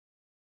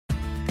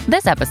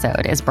This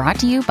episode is brought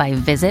to you by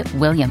Visit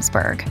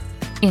Williamsburg.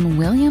 In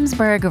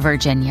Williamsburg,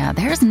 Virginia,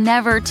 there's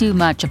never too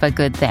much of a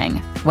good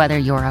thing. Whether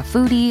you're a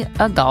foodie,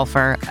 a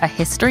golfer, a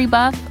history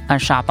buff, a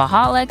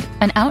shopaholic,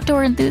 an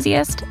outdoor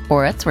enthusiast,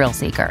 or a thrill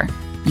seeker,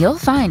 you'll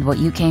find what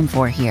you came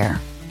for here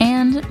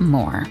and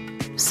more.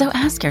 So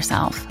ask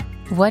yourself,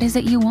 what is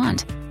it you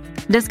want?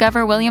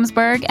 Discover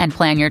Williamsburg and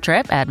plan your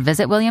trip at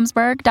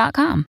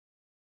visitwilliamsburg.com.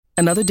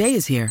 Another day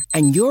is here,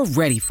 and you're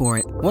ready for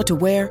it. What to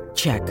wear?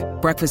 Check.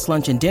 Breakfast,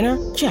 lunch, and dinner?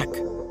 Check.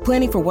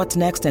 Planning for what's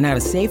next and how to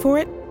save for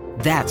it?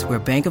 That's where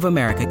Bank of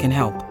America can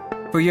help.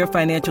 For your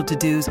financial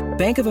to-dos,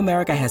 Bank of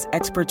America has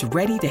experts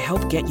ready to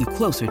help get you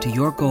closer to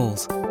your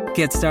goals.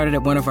 Get started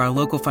at one of our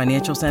local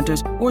financial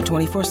centers or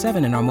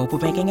 24/7 in our mobile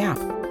banking app.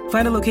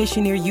 Find a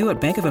location near you at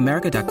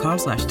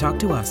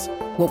bankofamerica.com/talktous.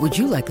 What would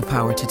you like the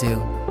power to do?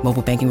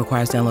 Mobile banking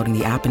requires downloading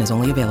the app and is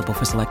only available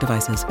for select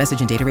devices.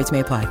 Message and data rates may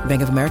apply.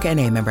 Bank of America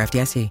N.A., member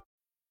FDIC.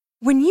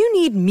 When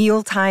you need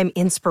mealtime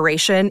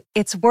inspiration,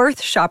 it's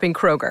worth shopping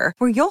Kroger,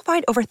 where you'll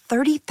find over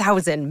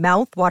 30,000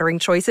 mouth-watering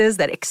choices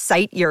that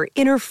excite your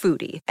inner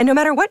foodie. And no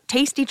matter what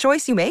tasty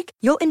choice you make,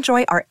 you'll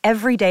enjoy our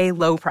everyday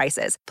low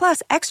prices,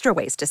 plus extra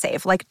ways to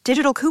save, like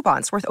digital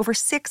coupons worth over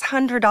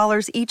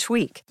 $600 each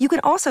week. You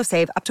can also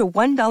save up to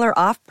 $1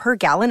 off per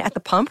gallon at the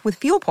pump with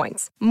fuel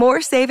points.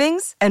 More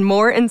savings and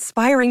more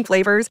inspiring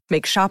flavors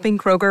make shopping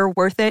Kroger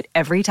worth it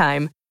every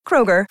time.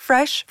 Kroger,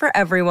 fresh for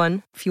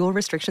everyone. Fuel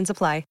restrictions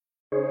apply.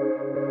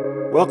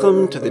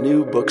 Welcome to the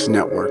New Books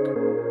Network.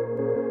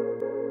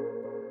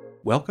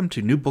 Welcome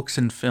to New Books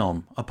in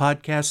Film, a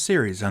podcast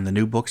series on the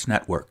New Books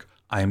Network.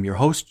 I am your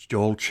host,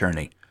 Joel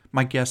Cherney.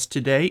 My guest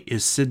today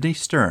is Sidney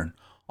Stern,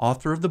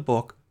 author of the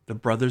book The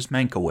Brothers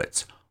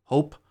Mankiewicz,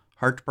 Hope,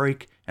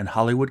 Heartbreak, and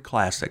Hollywood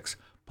Classics,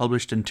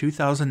 published in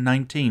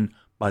 2019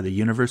 by the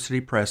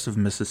University Press of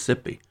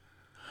Mississippi.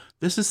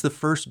 This is the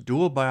first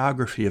dual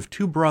biography of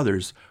two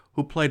brothers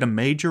who played a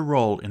major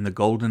role in the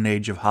golden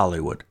age of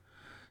Hollywood.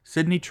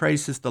 Sidney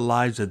traces the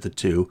lives of the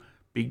two,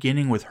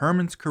 beginning with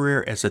Herman's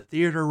career as a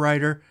theater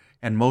writer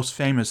and most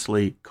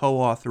famously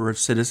co-author of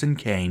Citizen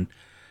Kane,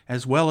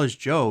 as well as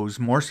Joe's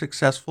more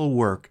successful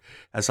work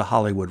as a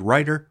Hollywood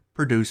writer,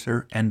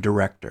 producer, and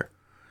director.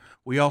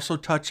 We also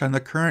touch on the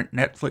current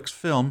Netflix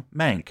film,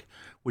 Mank,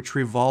 which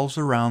revolves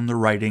around the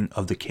writing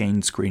of the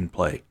Kane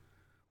screenplay.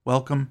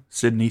 Welcome,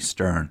 Sidney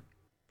Stern.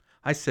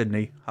 Hi,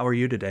 Sidney. How are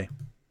you today?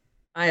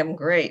 I am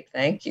great.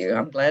 Thank you.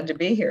 I'm glad to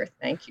be here.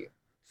 Thank you.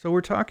 So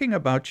we're talking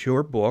about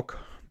your book,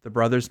 The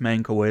Brothers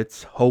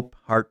Mankiewicz, Hope,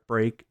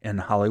 Heartbreak,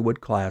 and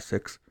Hollywood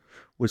Classics,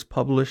 was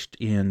published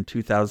in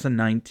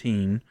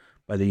 2019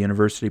 by the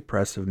University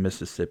Press of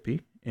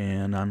Mississippi,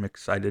 and I'm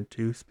excited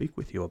to speak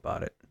with you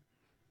about it.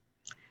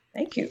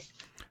 Thank you.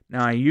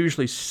 Now, I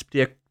usually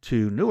stick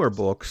to newer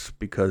books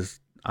because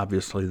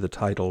obviously the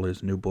title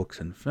is New Books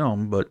in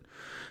Film, but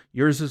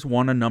yours has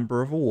won a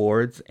number of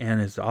awards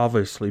and has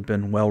obviously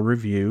been well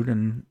reviewed,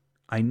 and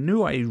I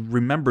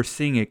remember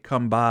seeing it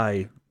come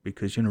by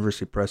because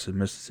University Press of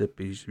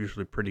Mississippi is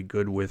usually pretty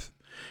good with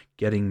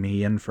getting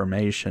me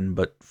information,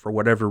 but for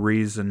whatever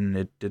reason,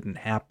 it didn't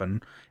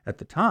happen at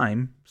the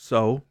time,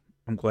 so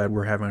I'm glad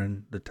we're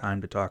having the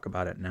time to talk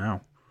about it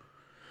now.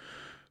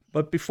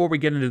 But before we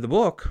get into the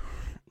book,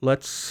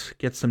 let's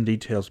get some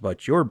details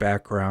about your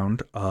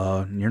background.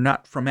 You're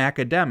not from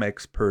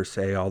academics per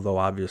se, although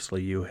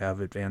obviously you have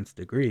advanced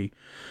degree,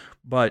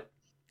 but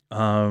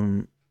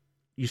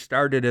you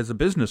started as a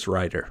business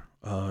writer,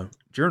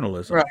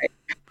 journalism. Right.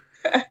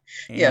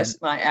 Yes,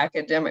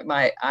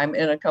 I'm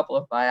in a couple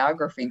of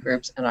biography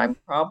groups, and I'm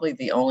probably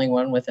the only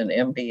one with an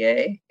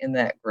MBA in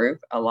that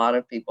group. A lot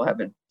of people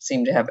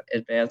seem to have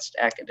advanced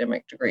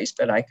academic degrees,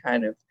 but I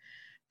kind of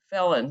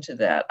fell into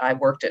that. I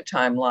worked at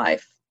Time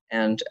Life,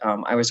 and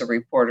I was a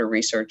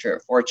researcher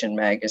at Fortune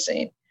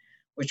magazine,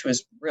 which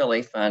was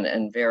really fun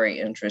and very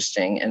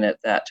interesting. And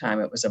at that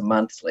time, it was a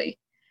monthly.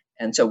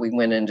 And so we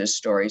went into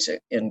stories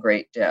in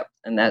great depth,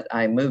 and that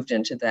I moved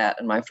into that.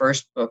 And my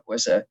first book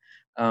was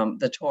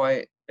the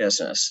toy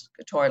business,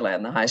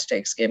 Toyland, the high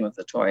stakes game of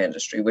the toy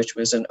industry, which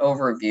was an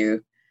overview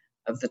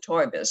of the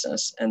toy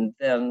business. And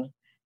then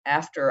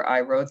after I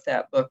wrote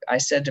that book, I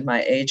said to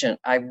my agent,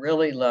 I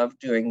really love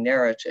doing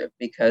narrative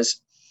because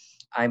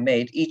I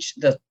made each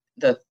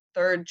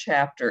third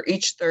chapter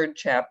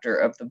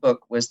of the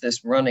book was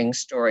this running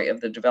story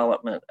of the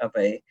development of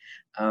a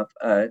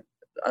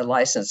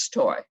licensed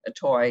toy,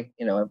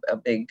 a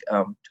big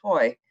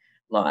toy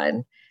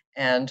line.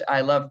 And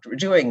I loved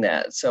doing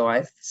that. So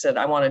I said,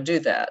 I want to do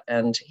that.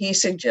 And he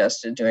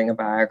suggested doing a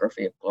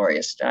biography of Gloria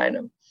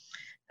Steinem.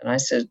 And I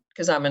said,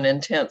 because I'm an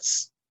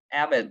intense,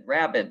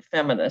 rabid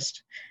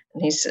feminist.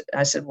 And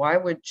I said, why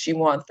would she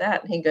want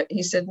that? And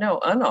he said, no,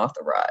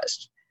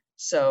 unauthorized.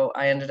 So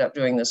I ended up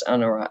doing this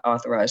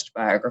unauthorized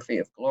biography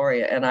of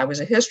Gloria. And I was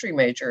a history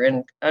major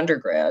in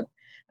undergrad,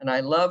 and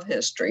I love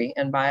history.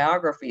 And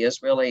biography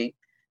is really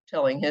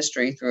telling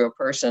history through a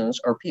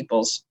person's or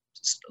people's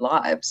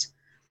lives.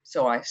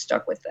 So I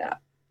stuck with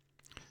that.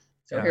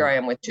 So Here I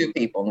am with two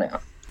people now.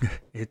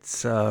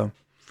 It's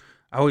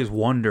I always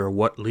wonder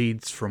what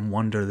leads from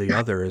one to the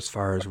other as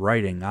far as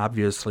writing.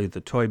 Obviously,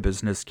 the toy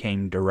business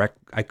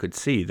I could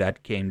see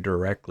that came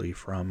directly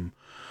from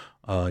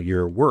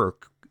your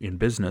work in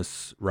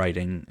business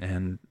writing.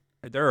 And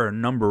there are a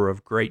number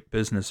of great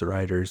business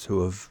writers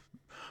who have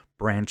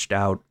branched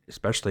out,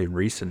 especially in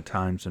recent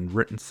times, and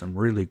written some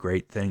really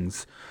great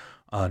things,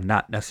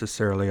 not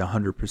necessarily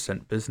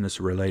 100% business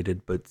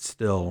related, but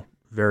still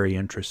very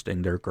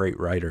interesting. They're great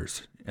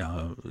writers,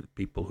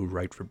 people who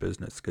write for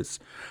business, because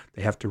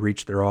they have to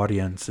reach their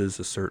audiences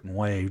a certain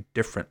way,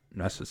 different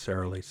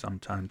necessarily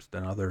sometimes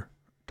than other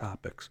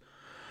topics.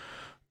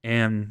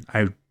 And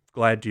I'm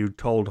glad you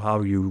told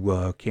how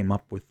you came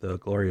up with the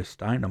Gloria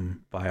Steinem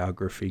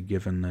biography,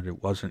 given that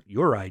it wasn't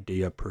your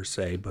idea per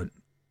se, but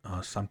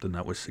something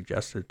that was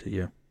suggested to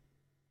you.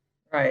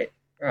 Right.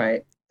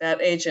 That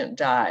agent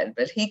died,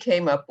 but he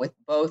came up with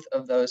both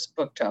of those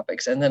book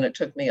topics, and then it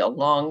took me a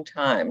long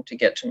time to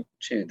get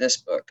to this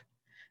book.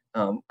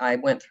 I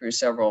went through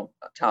several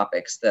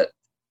topics that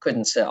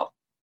couldn't sell.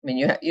 I mean,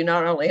 you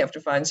not only have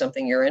to find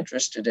something you're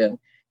interested in,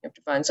 you have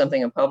to find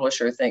something a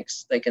publisher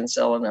thinks they can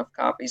sell enough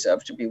copies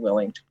of to be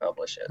willing to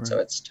publish it. Right. So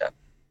it's tough.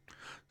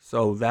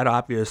 So that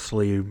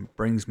obviously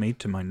brings me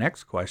to my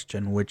next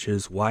question, which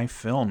is why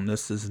film?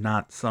 This is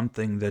not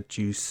something that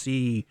you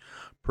see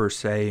per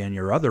se in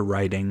your other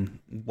writing.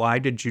 Why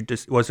did you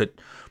was it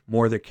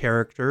more the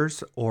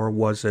characters, or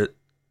was it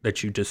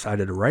that you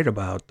decided to write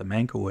about the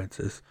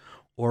Mankiewicz,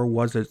 or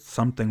was it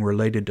something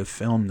related to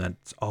film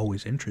that's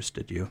always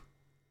interested you?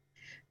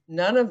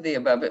 None of the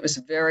above. It was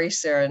very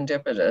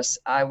serendipitous.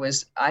 I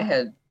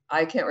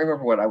can't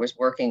remember what I was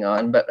working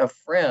on, but a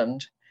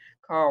friend,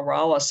 Carl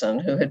Rollison,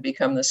 who had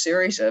become the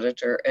series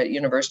editor at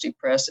University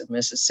Press of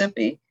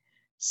Mississippi,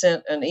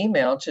 sent an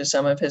email to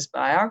some of his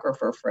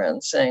biographer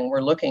friends saying,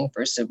 we're looking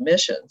for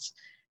submissions.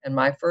 And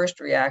my first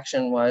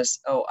reaction was,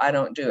 oh, I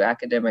don't do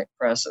academic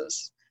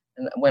presses,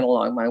 and went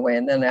along my way.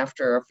 And then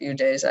after a few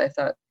days, I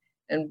thought,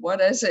 and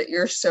what is it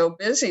you're so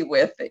busy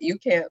with that you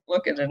can't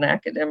look at an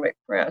academic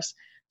press?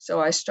 So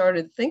I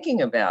started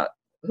thinking about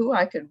who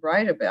I could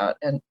write about.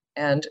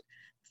 And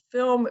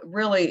film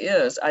really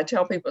is, I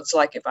tell people, it's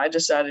like if I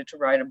decided to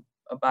write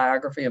a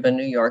biography of a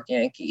New York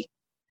Yankee.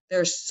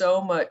 There's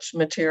so much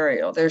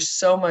material. There's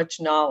so much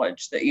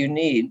knowledge that you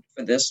need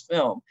for this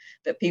film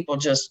that people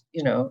just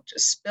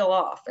spill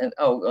off. And,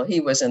 oh, well, he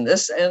was in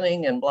this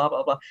inning and blah,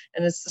 blah, blah.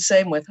 And it's the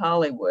same with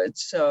Hollywood.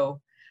 So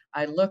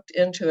I looked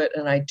into it,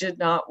 and I did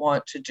not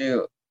want to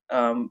do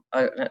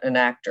an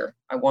actor.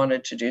 I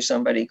wanted to do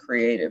somebody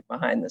creative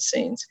behind the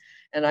scenes.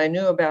 And I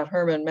knew about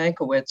Herman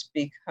Mankiewicz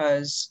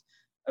because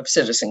of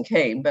Citizen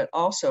Kane, but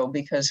also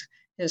because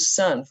his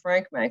son,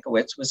 Frank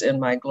Mankiewicz, was in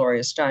my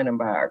Gloria Steinem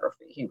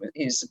biography.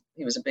 He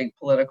was a big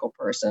political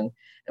person,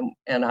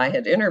 and I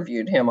had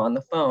interviewed him on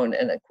the phone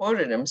and I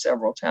quoted him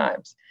several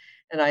times.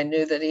 And I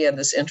knew that he had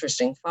this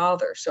interesting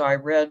father. So I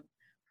read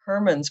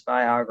Herman's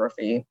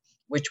biography,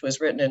 which was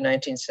written in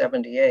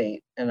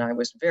 1978, and I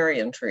was very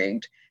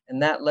intrigued.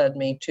 And that led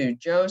me to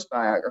Joe's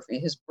biography,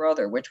 his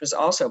brother, which was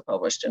also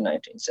published in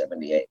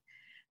 1978.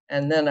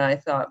 And then I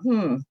thought,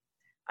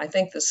 I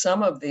think the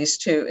sum of these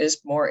two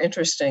is more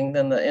interesting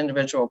than the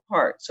individual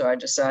part. So I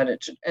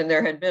decided to, and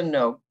there had been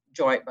no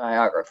joint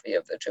biography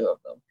of the two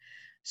of them.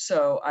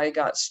 So I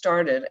got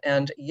started,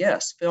 and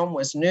yes, film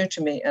was new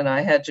to me, and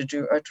I had to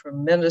do a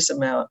tremendous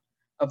amount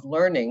of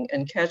learning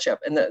and catch up.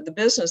 And the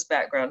business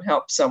background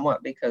helped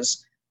somewhat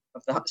because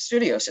of the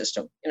studio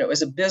system. It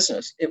was a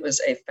business. It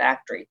was a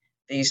factory.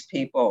 These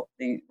people,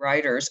 the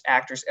writers,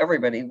 actors,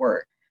 everybody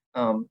were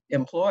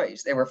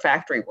employees. They were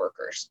factory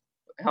workers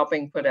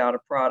helping put out a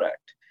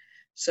product.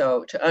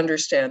 So to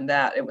understand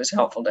that, it was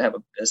helpful to have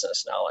a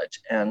business knowledge.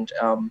 And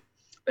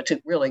but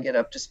to really get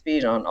up to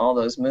speed on all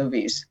those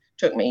movies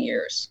took me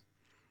years.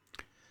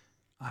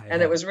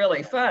 And it was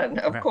really fun,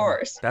 of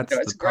course. That's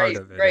the part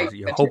of it. Great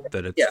you hope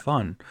that it's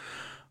fun.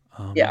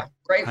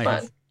 Great fun.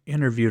 I've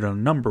interviewed a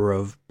number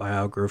of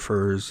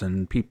biographers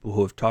and people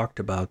who have talked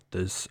about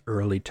this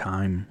early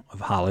time of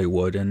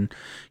Hollywood, and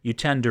you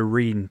tend to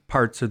read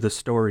parts of the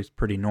stories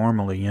pretty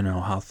normally,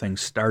 how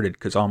things started,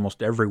 because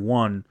almost every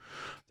one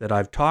that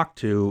I've talked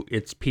to,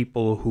 it's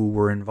people who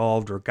were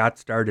involved or got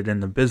started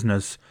in the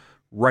business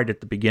right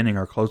at the beginning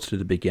or close to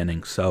the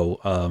beginning.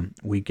 So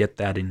we get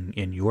that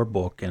in your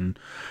book. And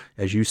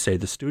as you say,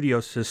 the studio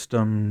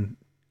system,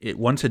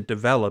 once it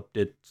developed,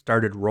 it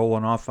started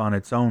rolling off on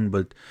its own,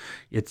 but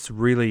it's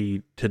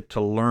really to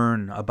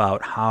learn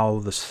about how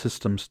the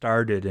system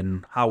started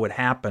and how it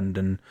happened.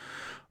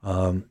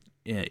 And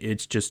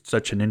it's just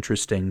such an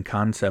interesting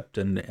concept.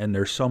 And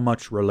there's so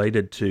much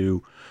related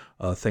to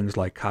things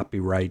like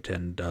copyright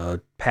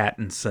and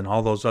patents and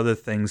all those other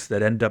things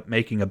that end up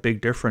making a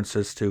big difference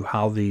as to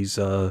how these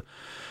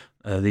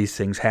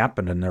things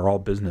happen, and they're all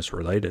business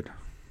related.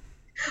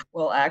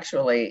 Well,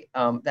 actually,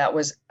 that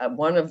was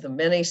one of the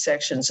many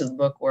sections of the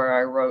book where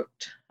I wrote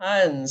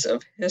tons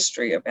of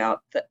history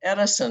about the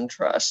Edison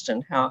Trust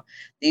and how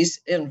these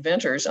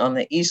inventors on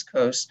the East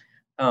Coast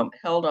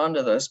held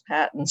onto those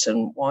patents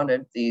and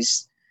wanted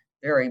these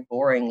very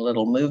boring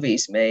little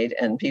movies made,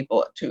 and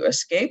people, to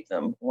escape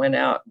them, went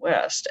out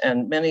west.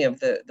 And many of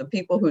the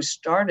people who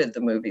started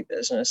the movie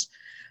business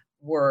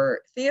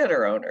were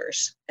theater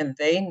owners, and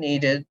they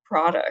needed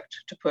product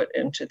to put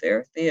into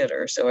their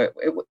theater. So it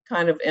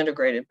kind of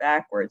integrated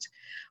backwards.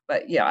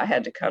 But yeah, I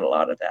had to cut a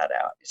lot of that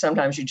out.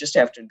 Sometimes you just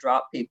have to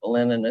drop people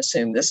in and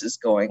assume this is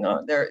going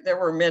on. There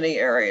were many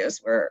areas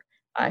where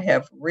I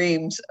have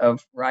reams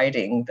of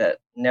writing that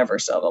never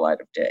saw the light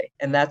of day.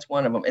 And that's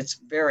one of them. It's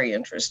very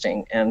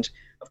interesting. And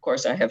of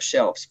course, I have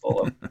shelves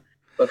full of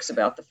books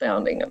about the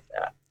founding of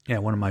that. Yeah,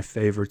 one of my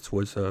favorites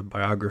was a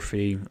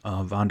biography.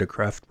 Von de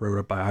Kreft wrote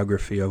a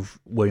biography of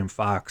William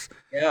Fox.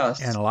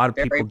 Yes. And a lot of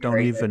people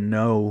don't even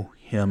know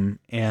him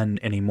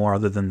anymore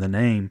other than the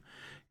name.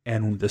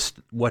 And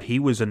what he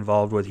was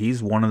involved with,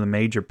 he's one of the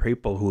major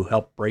people who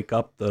helped break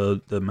up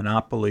the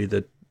monopoly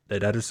that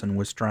Edison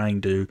was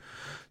trying to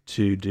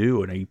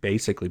do, and he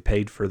basically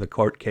paid for the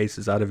court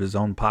cases out of his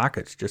own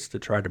pockets just to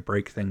try to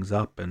break things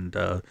up. And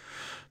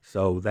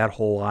so that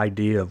whole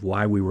idea of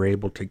why we were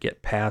able to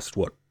get past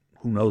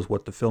who knows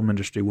what the film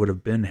industry would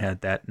have been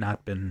had that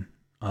not been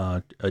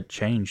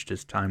changed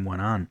as time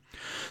went on.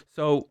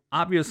 So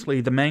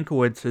obviously the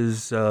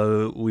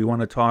Mankiewicz we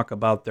want to talk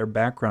about their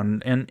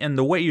background, and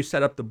the way you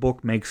set up the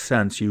book makes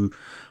sense. You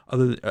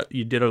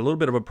did a little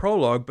bit of a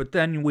prologue, but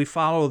then we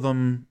follow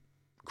them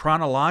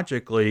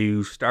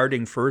chronologically,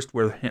 starting first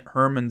with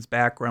Herman's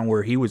background,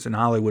 where he was in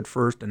Hollywood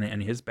first,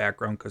 and his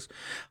background, because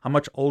how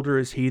much older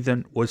was he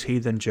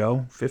than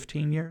Joe?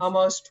 15 years?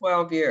 Almost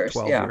 12 years.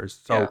 12 years.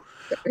 So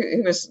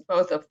he was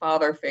both a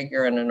father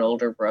figure and an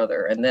older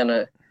brother, and then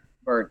a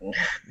burden.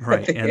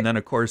 Right. And then,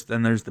 of course,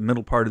 there's the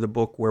middle part of the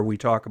book where we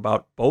talk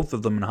about both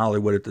of them in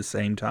Hollywood at the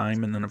same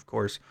time. And then, of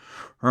course,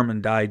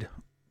 Herman died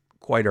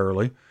quite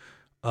early.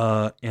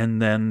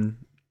 And then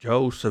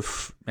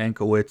Joseph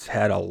Mankiewicz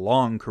had a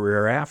long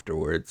career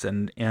afterwards,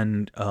 and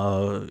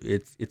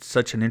it's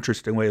such an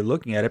interesting way of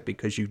looking at it,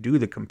 because you do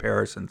the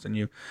comparisons,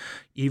 and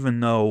even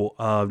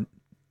though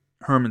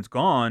Herman's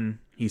gone,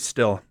 he's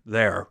still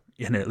there,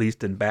 at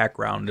least in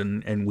background,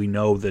 and we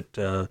know that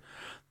the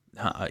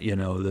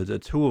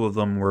two of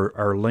them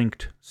are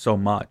linked so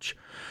much.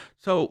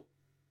 So,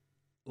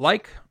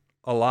 like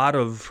a lot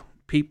of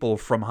people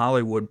from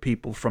Hollywood,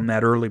 people from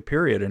that early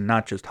period, and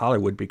not just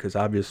Hollywood, because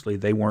obviously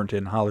they weren't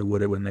in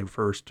Hollywood when they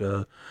first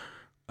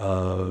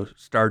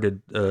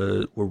started,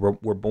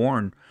 were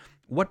born.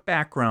 What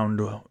background,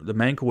 the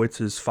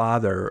Mankiewicz's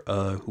father,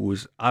 who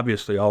was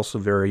obviously also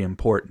very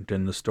important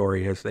in the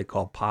story, as they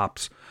call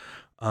Pops,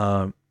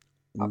 what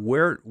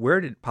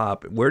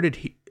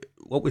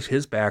was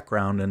his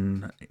background,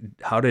 and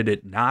how did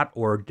it not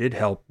or did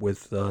help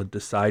with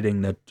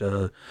deciding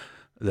that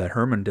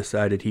Herman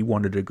decided he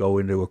wanted to go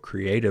into a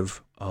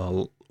creative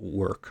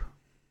work?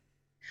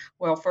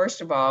 Well, first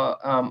of all,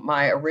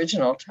 my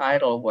original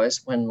title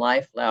was When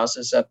Life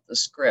Louses Up the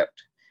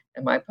Script.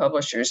 And my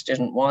publishers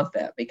didn't want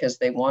that, because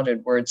they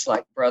wanted words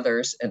like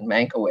Brothers and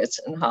Mankiewicz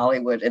and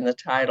Hollywood in the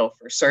title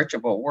for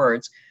searchable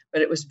words.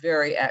 But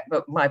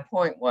but my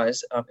point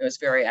was, it was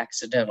very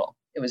accidental.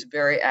 It was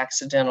very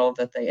accidental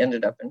that they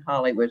ended up in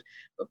Hollywood.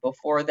 But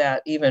before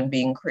that, even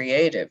being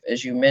creative,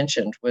 as you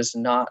mentioned, was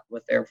not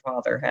what their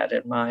father had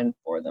in mind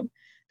for them.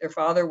 Their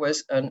father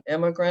was an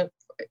immigrant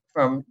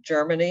from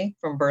Germany,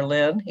 from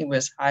Berlin. He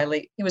was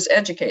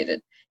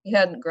educated. He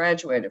hadn't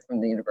graduated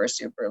from the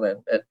University of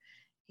Berlin, but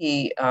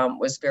he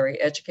was very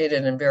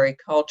educated and very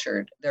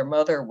cultured. Their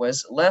mother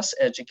was less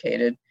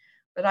educated,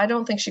 but I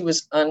don't think she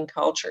was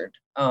uncultured.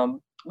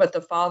 But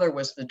the father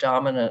was the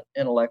dominant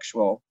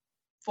intellectual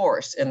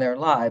force in their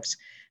lives.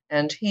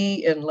 And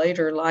he, in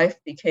later life,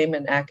 became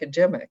an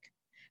academic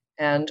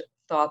and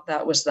thought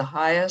that was the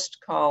highest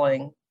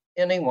calling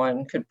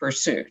anyone could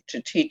pursue,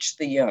 to teach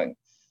the young.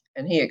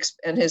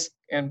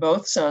 And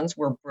both sons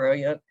were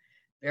brilliant,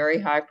 very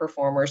high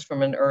performers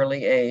from an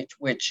early age,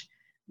 which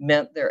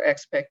meant their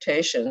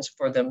expectations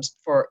for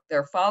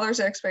their father's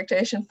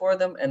expectation for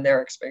them and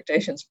their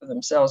expectations for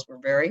themselves were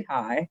very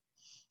high.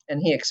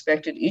 And he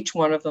expected each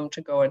one of them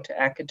to go into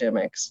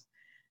academics,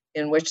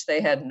 in which they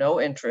had no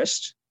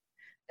interest.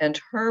 And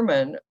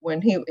Herman,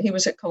 when he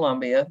was at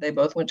Columbia, they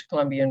both went to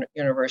Columbia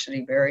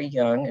University very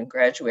young and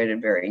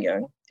graduated very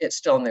young. It's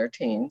still in their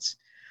teens.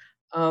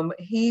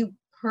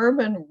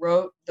 Herman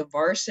wrote the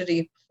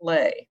varsity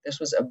play. This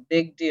was a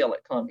big deal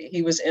at Columbia.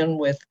 He was in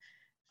with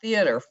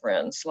theater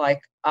friends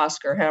like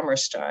Oscar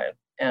Hammerstein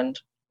and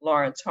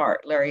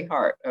Larry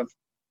Hart of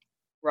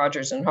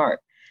Rodgers and Hart.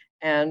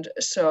 And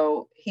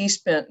so he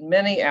spent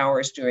many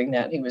hours doing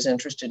that. He was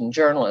interested in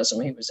journalism.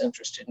 He was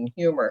interested in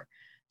humor.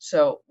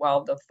 So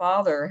while the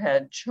father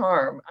had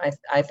charm,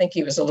 I think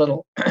he was a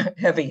little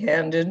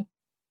heavy-handed.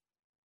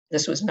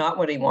 This was not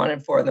what he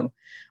wanted for them.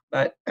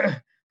 But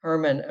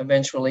Herman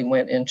eventually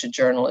went into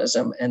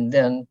journalism and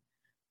then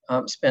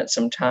spent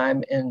some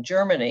time in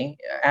Germany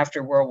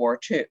after World War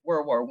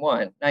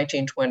I,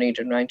 1920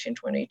 to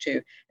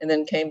 1922, and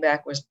then came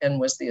back was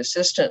the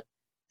assistant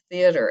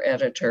theater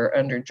editor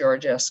under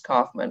George S.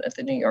 Kaufman at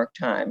the New York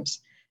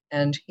Times.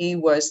 And he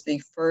was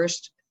the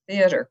first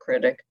theater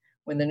critic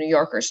when the New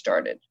Yorker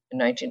started. in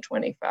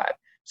 1925.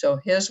 So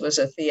his was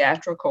a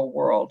theatrical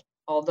world,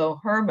 although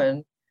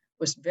Herman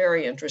was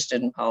very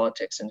interested in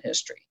politics and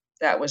history.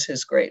 That was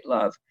his great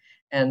love.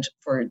 And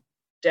for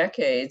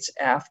decades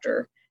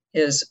after,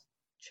 his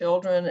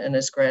children and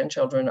his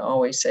grandchildren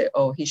always say,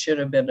 oh, he should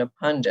have been a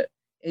pundit.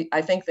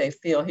 I think they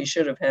feel he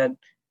should have had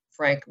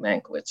Frank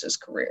Mankiewicz's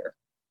career.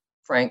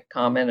 Frank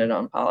commented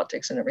on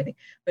politics and everything.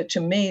 But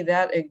to me,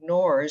 that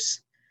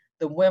ignores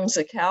the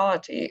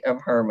whimsicality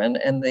of Herman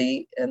and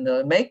the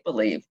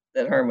make-believe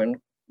that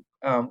Herman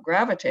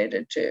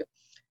gravitated to.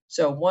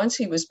 So once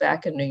he was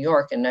back in New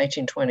York in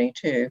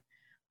 1922,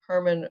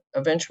 Herman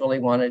eventually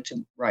wanted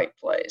to write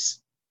plays.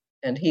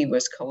 And he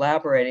was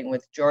collaborating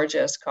with George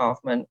S.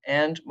 Kaufman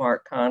and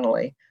Mark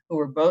Connelly, who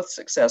were both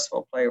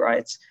successful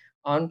playwrights,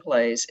 on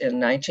plays in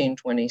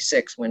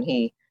 1926 when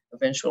he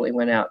eventually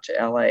went out to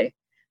LA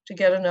to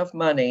get enough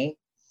money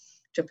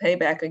to pay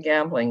back a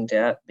gambling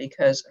debt,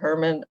 because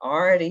Herman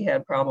already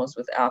had problems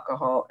with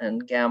alcohol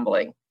and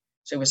gambling.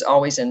 So he was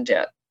always in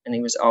debt and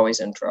he was always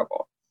in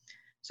trouble.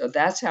 So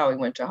that's how he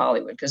went to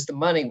Hollywood, because the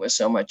money was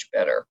so much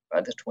better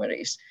by the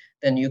 20s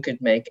than you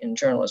could make in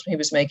journalism. He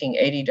was making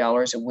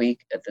 $80 a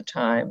week at the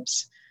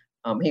Times.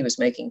 He was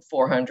making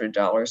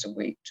 $400 a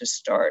week to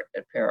start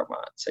at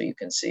Paramount. So you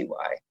can see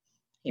why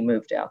he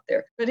moved out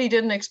there. But he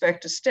didn't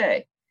expect to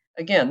stay.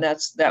 Again,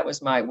 that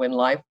was my When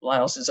Life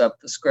Blouses Up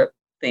the Script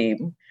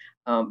theme,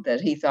 that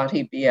he thought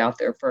he'd be out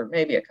there for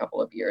maybe a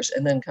couple of years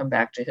and then come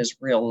back to his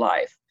real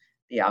life.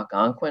 The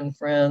Algonquin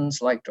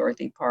friends like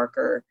Dorothy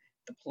Parker,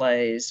 the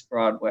plays,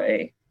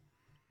 Broadway,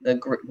 the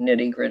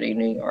nitty-gritty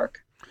New York.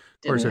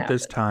 Of course, at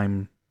this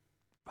time,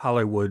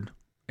 Hollywood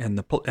and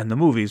the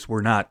movies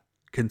were not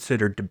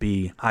considered to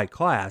be high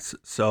class.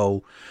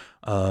 So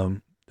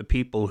the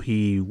people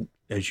he,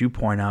 as you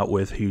point out,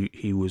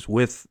 he was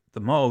with the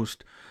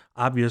most,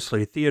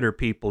 obviously theater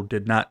people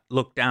did not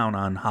look down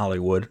on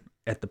Hollywood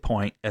at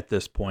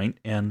this point,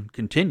 and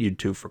continued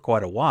to for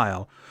quite a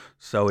while.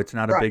 So it's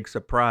not a big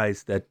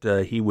surprise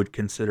that he would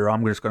consider,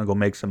 I'm just going to go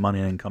make some money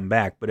and then come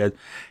back. But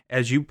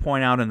as you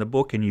point out in the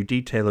book, and you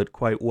detail it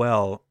quite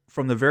well,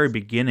 from the very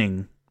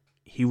beginning,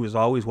 he was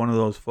always one of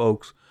those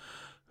folks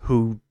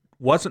who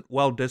wasn't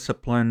well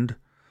disciplined,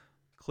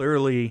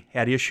 clearly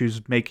had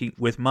issues making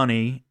with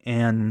money,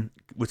 and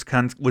was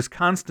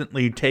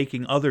constantly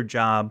taking other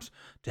jobs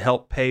to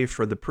help pay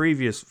for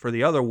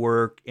the other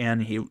work.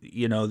 And he,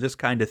 this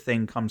kind of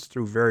thing comes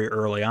through very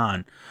early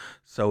on.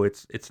 So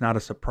it's not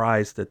a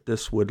surprise that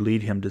this would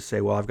lead him to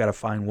say, well, I've got to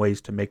find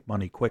ways to make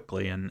money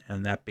quickly. And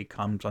that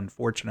becomes,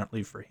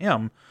 unfortunately for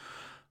him,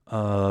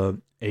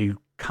 a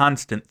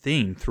constant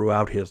theme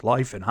throughout his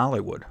life in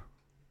Hollywood.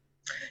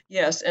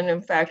 Yes, and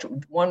in fact,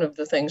 one of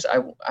the things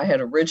I had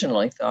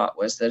originally thought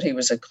was that he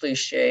was a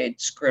cliched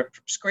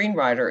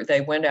screenwriter.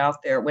 They went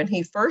out there, when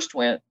he first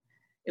went,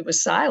 it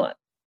was silent.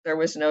 There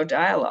was no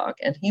dialogue,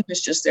 and he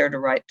was just there to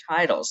write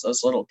titles,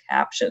 those little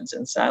captions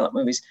in silent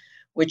movies,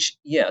 which,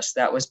 yes,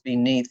 that was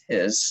beneath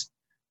his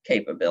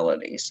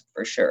capabilities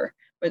for sure.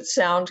 But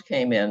sound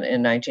came in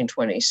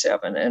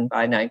 1927, and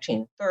by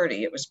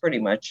 1930, it was pretty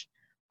much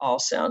all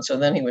sound. So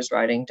then he was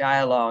writing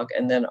dialogue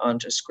and then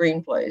onto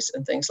screenplays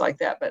and things like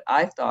that. But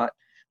I thought,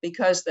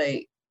 because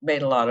they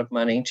made a lot of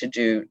money to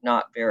do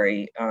not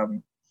very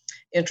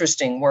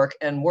interesting work,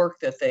 and work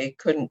that they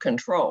couldn't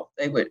control,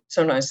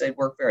 sometimes they'd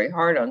work very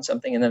hard on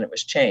something and then it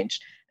was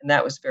changed. And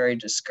that was very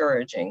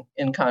discouraging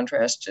in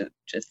contrast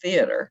to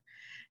theater.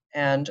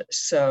 And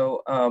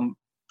so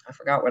I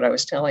forgot what I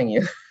was telling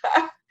you.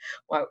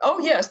 Oh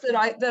yes, the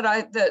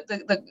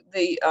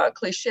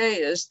cliche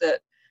is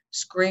that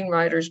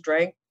screenwriters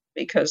drank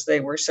because they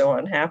were so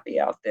unhappy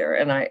out there.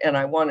 And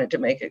I wanted to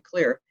make it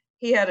clear,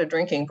 he had a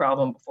drinking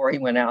problem before he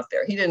went out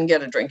there. He didn't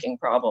get a drinking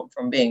problem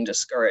from being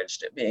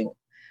discouraged at being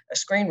a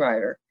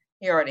screenwriter.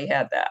 He already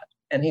had that,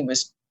 and he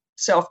was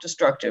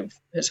self-destructive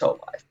his whole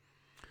life.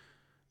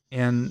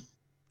 And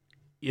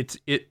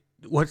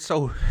what's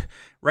so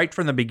right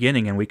from the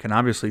beginning, and we can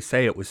obviously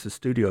say it was the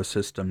studio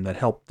system that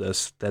helped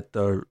this, that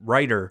the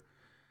writer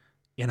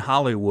in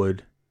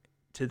Hollywood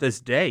to this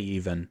day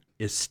even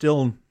is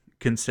still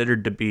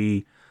considered to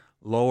be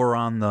lower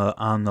on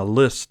the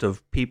list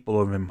of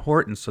people of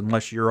importance,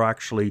 unless you're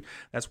actually,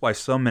 that's why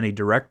so many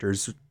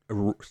directors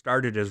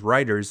started as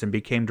writers and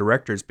became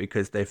directors,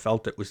 because they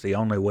felt it was the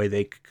only way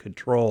they could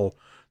control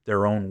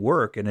their own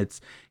work. And it's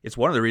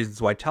one of the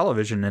reasons why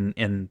television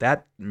in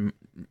that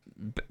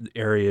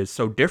area is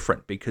so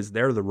different, because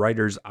there the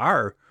writers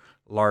are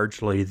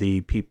largely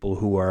the people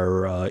who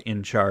are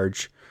in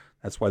charge.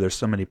 That's why there's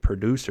so many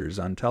producers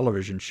on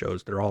television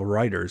shows. They're all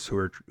writers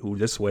who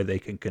this way they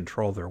can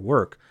control their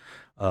work.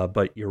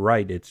 But you're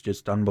right, it's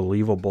just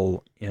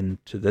unbelievable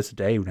to this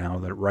day now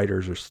that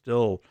writers are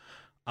still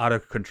out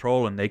of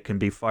control, and they can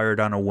be fired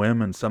on a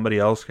whim, and somebody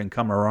else can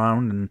come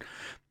around, and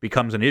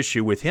becomes an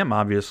issue with him,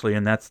 obviously,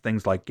 and that's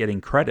things like getting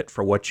credit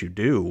for what you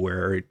do,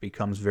 where it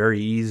becomes very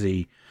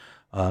easy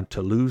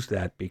to lose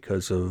that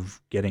because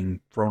of getting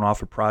thrown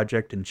off a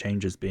project and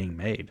changes being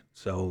made.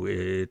 So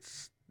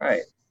it's...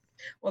 Right.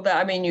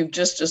 Well, you've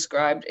just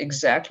described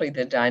exactly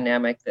the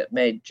dynamic that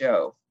made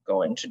Joe.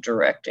 go into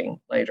directing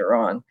later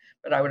on.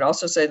 But I would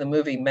also say the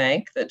movie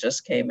Mank that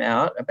just came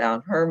out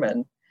about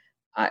Herman,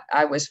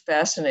 I was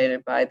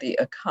fascinated by the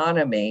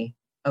economy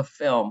of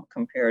film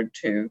compared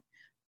to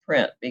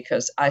print,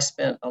 because I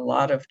spent a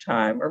lot of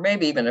time, or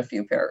maybe even a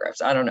few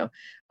paragraphs, I don't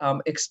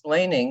know,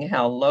 explaining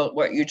how low,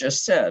 what you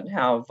just said,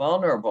 how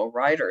vulnerable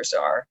writers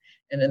are.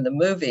 And in the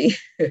movie,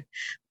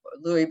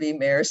 Louis B.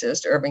 Mayer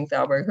says to Irving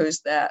Thalberg,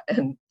 "Who's that?"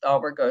 And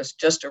Thalberg goes,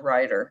 "Just a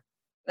writer."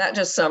 That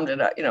just summed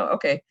it up.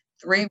 Okay,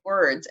 3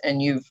 words,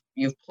 and you've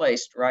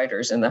placed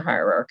writers in the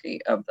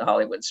hierarchy of the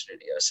Hollywood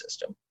studio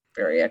system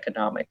very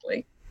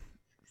economically.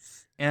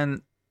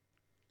 And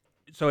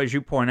so, as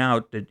you point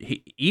out, that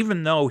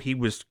even though he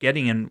was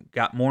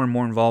got more and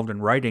more involved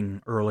in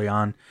writing early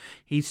on,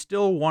 he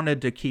still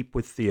wanted to keep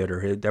with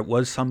theater. That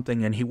was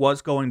something, and he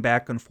was going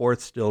back and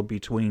forth still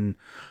between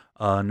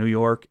New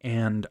York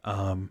and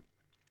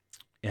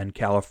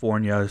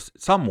California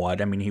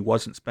somewhat. I mean, he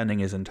wasn't spending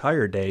his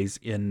entire days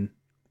in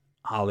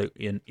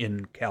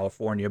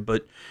California,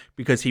 but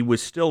because he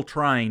was still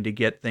trying to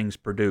get things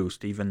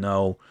produced, even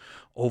though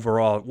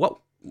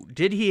overall,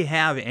 did he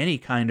have any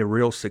kind of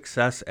real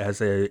success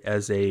as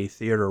a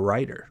theater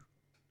writer?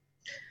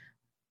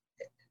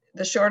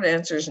 The short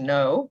answer is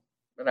no,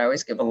 but I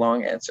always give a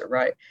long answer,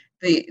 right?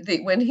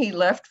 When he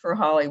left for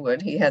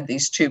Hollywood, he had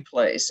these 2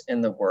 plays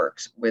in the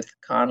works with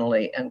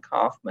Connolly and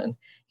Kaufman.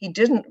 He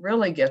didn't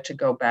really get to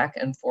go back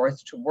and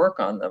forth to work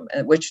on them,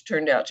 which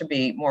turned out to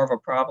be more of a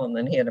problem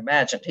than he had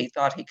imagined. He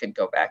thought he could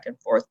go back and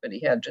forth, but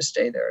he had to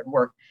stay there and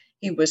work.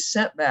 He was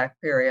sent back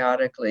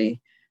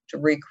periodically to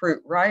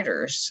recruit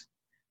writers.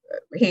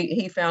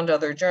 He found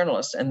other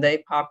journalists, and they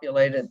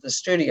populated the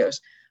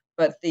studios.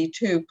 But the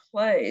 2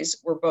 plays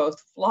were both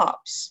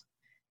flops.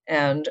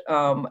 And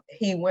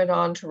he went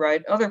on to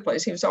write other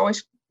plays. He was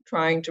always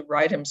trying to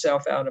write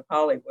himself out of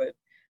Hollywood,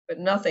 but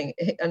nothing.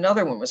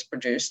 Another one was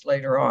produced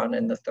later on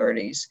in the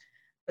 30s,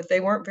 but they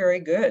weren't very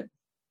good.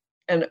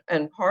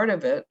 And part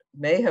of it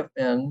may have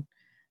been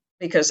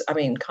because, I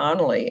mean,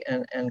 Connolly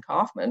and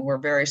Kaufman were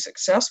very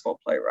successful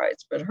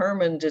playwrights, but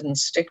Herman didn't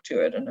stick to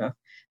it enough.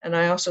 And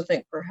I also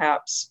think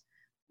perhaps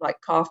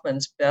like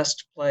Kaufman's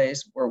best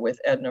plays were with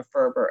Edna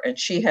Ferber, and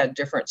she had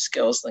different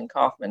skills than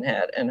Kaufman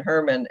had. And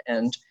Herman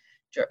and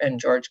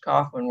George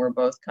Kaufman were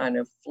both kind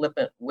of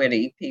flippant,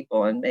 witty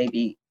people, and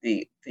maybe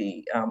the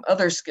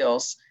other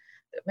skills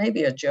that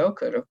maybe a Joe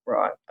could have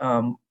brought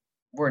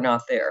were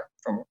not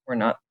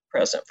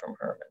present from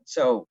Herman.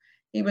 So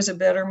he was a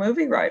better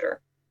movie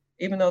writer,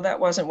 even though that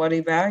wasn't what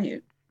he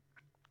valued.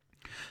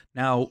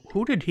 Now,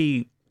 who did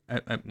he?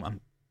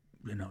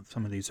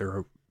 Some of these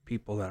are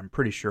people that I'm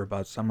pretty sure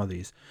about. Some of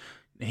these,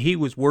 he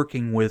was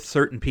working with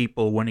certain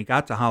people when he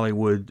got to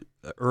Hollywood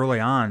early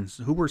on.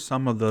 Who were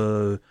some of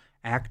the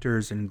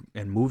actors and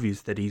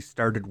movies that he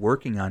started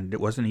working on?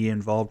 Wasn't he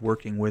involved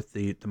working with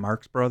the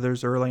Marx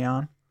Brothers early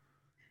on?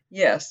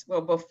 Yes.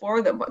 Well,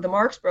 before the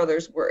Marx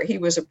Brothers he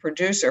was a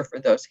producer for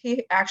those.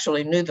 He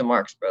actually knew the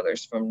Marx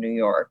Brothers from New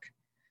York.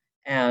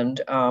 And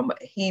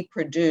he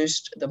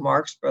produced the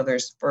Marx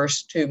Brothers'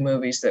 first 2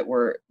 movies that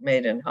were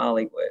made in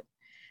Hollywood.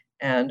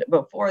 And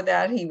before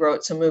that, he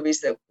wrote some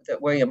movies that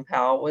William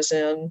Powell was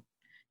in.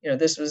 He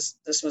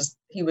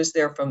was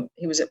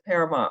at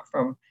Paramount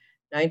from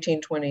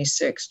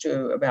 1926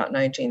 to about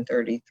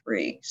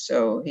 1933.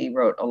 So he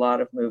wrote a lot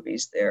of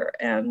movies there,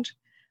 and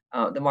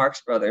the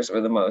Marx Brothers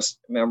were the most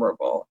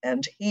memorable.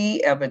 And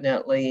he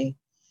evidently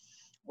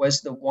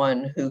was the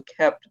one who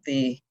kept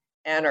the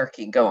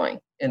anarchy going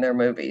in their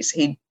movies.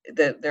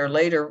 Their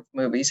later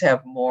movies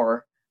have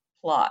more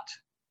plot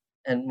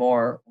and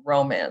more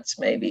romance,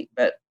 maybe,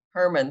 but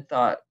Herman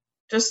thought,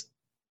 just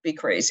be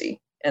crazy.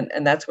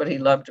 And that's what he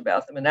loved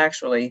about them. And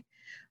actually,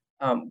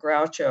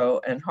 Groucho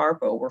and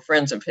Harpo were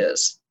friends of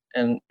his,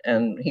 and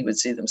he would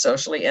see them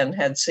socially, and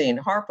had seen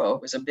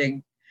Harpo was a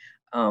big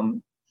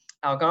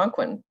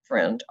Algonquin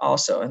friend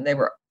also. And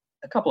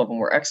a couple of them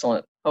were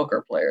excellent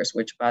poker players,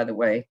 which, by the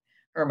way,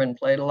 Herman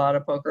played a lot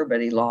of poker,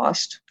 but he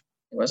lost.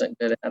 He wasn't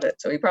good at it.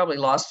 So he probably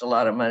lost a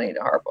lot of money to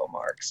Harpo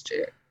Marx,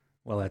 too.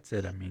 Well, that's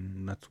it. I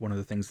mean, that's one of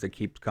the things that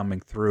keeps coming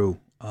through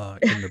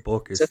in the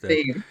book is that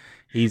theme.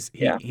 he's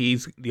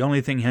the only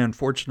thing,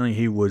 unfortunately,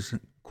 he was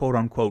quote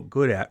unquote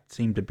good at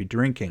seemed to be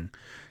drinking,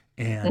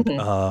 and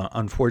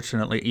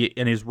unfortunately,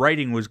 and his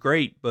writing was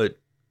great, but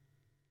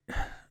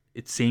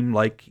it seemed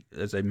like,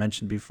 as I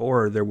mentioned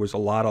before, there was a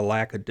lot of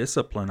lack of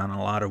discipline on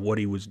a lot of what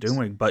he was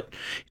doing. But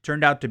it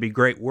turned out to be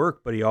great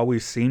work, but he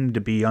always seemed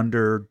to be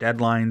under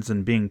deadlines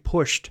and being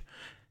pushed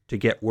to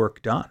get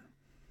work done.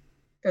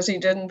 Because he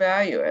didn't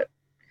value it.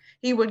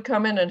 He would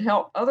come in and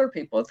help other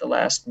people at the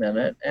last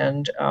minute.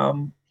 And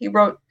he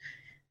wrote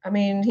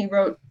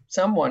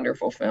some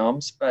wonderful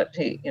films, but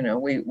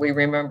we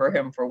remember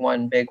him for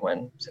one big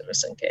one,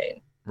 Citizen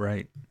Kane.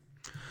 Right.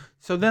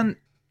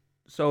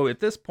 So at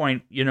this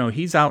point,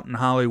 he's out in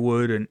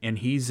Hollywood and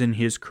he's in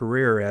his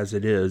career as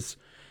it is.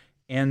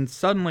 And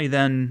suddenly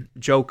then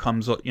Joe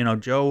comes,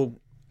 Joe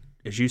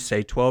as you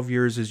say, 12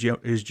 years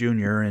is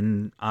junior,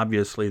 and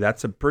obviously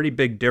that's a pretty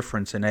big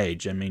difference in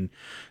age. I mean,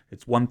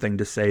 it's one thing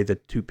to say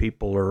that two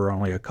people are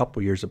only a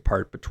couple years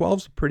apart, but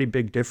 12's a pretty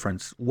big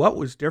difference. What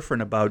was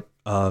different about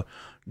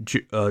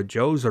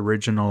Joe's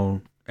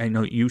original? I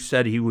know you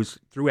said he was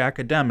through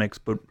academics,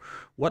 but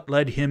what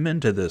led him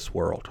into this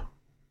world?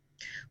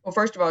 Well,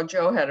 first of all,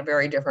 Joe had a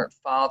very different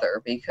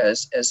father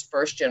because as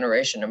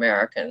first-generation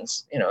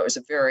Americans, it was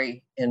a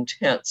very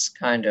intense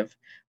kind of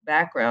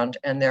background,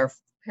 and their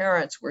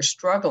parents were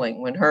struggling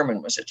when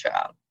Herman was a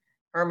child.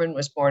 Herman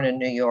was born in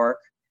New York.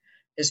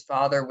 His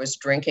father was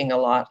drinking a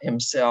lot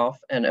himself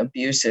and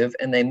abusive,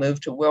 and they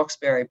moved to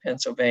Wilkes-Barre,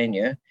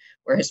 Pennsylvania,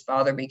 where his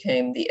father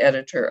became the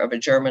editor of a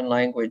German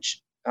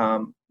language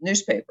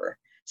newspaper.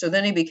 So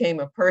then he became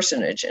a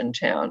personage in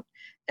town.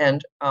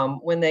 And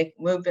when they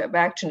moved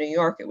back to New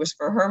York, it was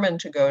for Herman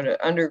to go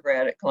to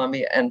undergrad at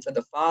Columbia and for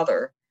the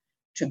father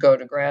to go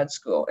to grad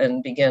school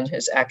and begin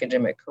his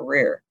academic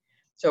career.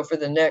 So for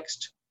the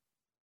next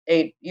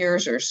 8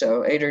 years or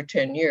so, 8 or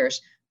 10 years,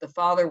 the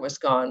father was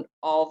gone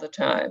all the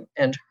time,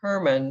 and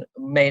Herman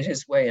made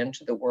his way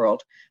into the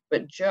world.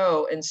 But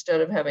Joe,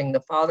 instead of having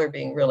the father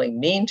being really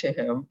mean to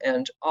him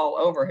and all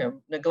over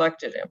him,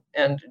 neglected him.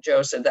 And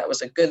Joe said that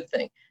was a good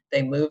thing.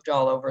 They moved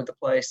all over the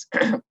place.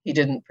 He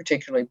didn't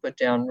particularly put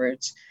down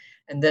roots.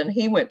 And then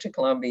he went to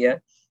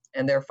Columbia,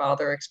 and their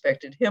father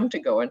expected him to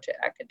go into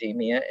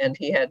academia, and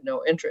he had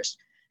no interest.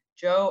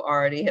 Joe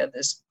already had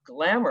this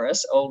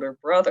glamorous older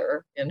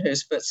brother in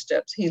whose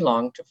footsteps he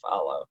longed to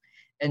follow.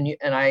 And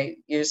I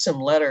used some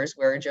letters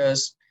where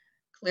Joe's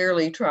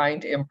clearly trying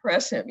to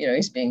impress him.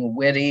 He's being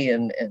witty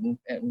and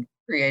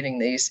creating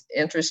these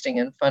interesting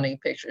and funny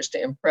pictures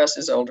to impress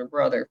his older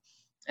brother.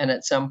 And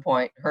at some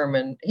point,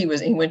 Herman, he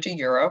went to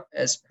Europe,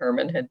 as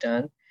Herman had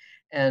done,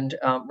 and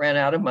ran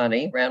out of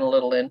money, ran a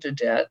little into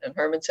debt. And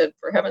Herman said,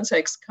 for heaven's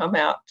sakes, come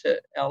out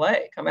to LA,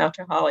 come out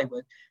to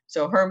Hollywood.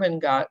 So Herman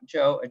got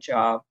Joe a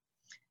job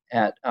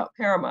at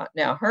Paramount.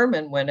 Now,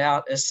 Herman went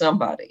out as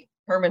somebody.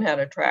 Herman had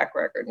a track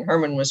record, and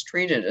Herman was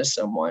treated as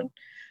someone.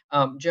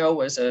 Joe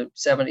was a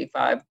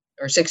 $75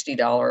 or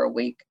 $60 a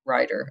week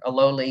writer, a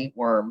lowly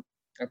worm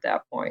at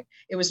that point.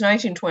 It was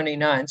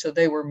 1929, so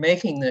they were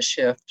making the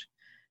shift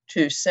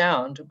to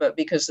sound, but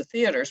because the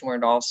theaters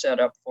weren't all set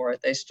up for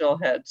it, they still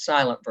had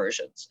silent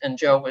versions, and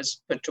Joe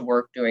was put to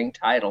work doing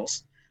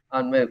titles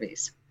on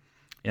movies.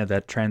 Yeah,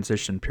 that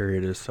transition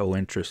period is so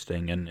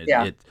interesting, and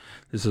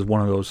this is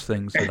one of those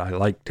things that I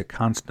like to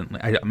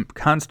I'm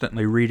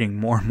constantly reading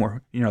more and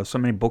more. So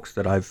many books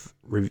that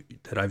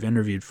I've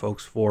interviewed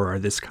folks for are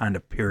this kind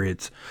of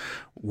periods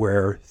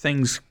where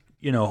things,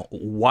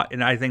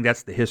 and I think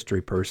that's the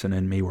history person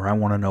in me, where I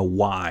want to know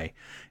why,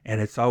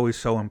 and it's always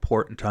so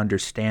important to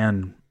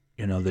understand,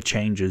 the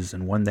changes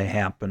and when they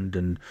happened,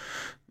 and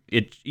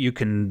you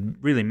can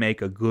really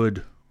make a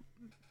good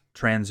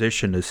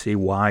transition to see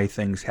why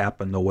things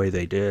happened the way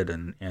they did,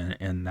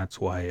 and that's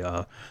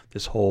why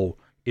this whole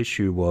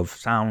issue of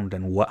sound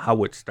and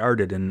how it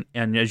started, and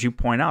as you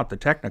point out, the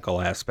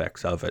technical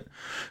aspects of it.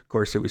 Of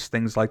course, it was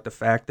things like the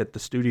fact that the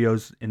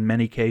studios in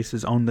many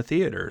cases owned the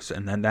theaters,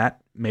 and then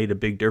that made a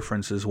big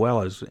difference as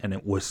well, and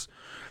it was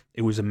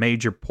a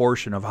major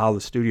portion of how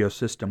the studio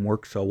system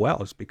worked so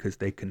well, is because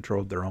they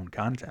controlled their own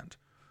content.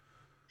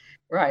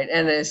 Right.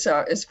 And as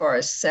far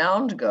as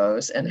sound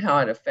goes and how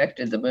it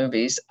affected the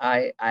movies,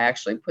 I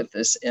actually put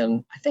this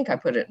in, I think I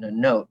put it in a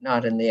note,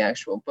 not in the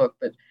actual book,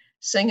 but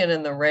Singin'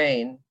 in the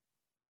Rain,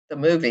 the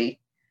movie,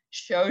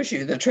 shows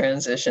you the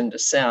transition to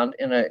sound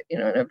in a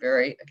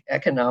very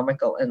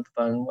economical and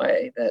fun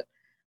way. That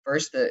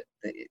first the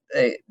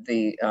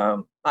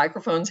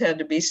microphones had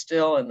to be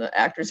still and the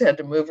actors had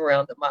to move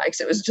around the mics.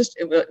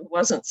 It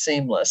wasn't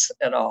seamless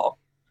at all.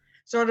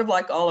 Sort of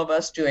like all of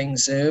us doing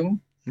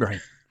Zoom. Right.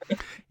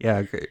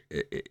 Yeah,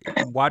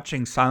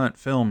 watching silent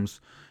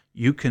films,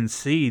 you can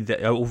see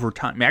that over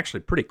time, actually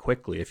pretty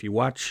quickly. If you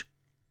watch,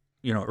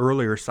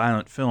 earlier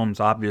silent films,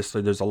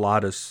 obviously there's a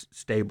lot of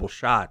stable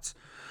shots,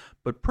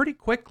 but pretty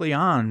quickly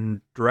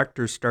on,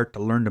 directors start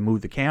to learn to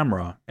move the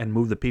camera and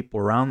move the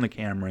people around the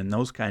camera and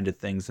those kind of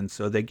things, and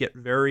so they get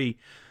very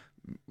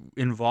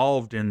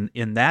involved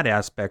in that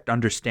aspect,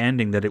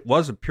 understanding that it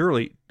was a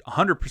purely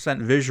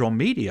 100% visual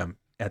medium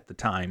at the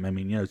time. I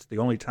mean, it's the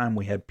only time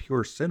we had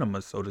pure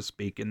cinema, so to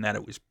speak, in that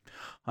it was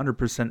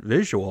 100%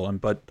 visual.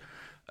 But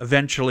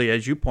eventually,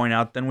 as you point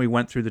out, then we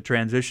went through the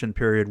transition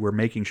period where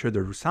making sure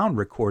the sound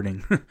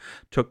recording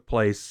took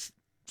place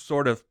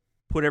sort of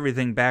put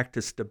everything back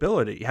to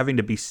stability, having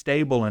to be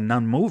stable and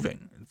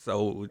non-moving.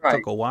 So it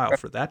took a while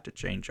for that to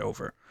change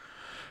over.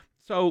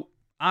 So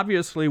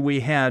obviously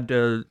we had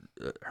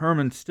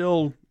Herman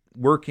still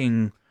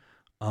working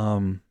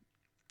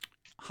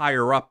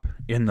higher up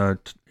in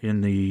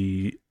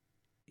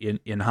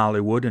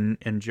Hollywood,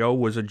 and Joe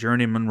was a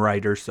journeyman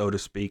writer, so to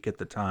speak, at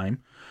the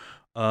time.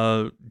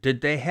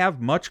 Did they have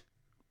much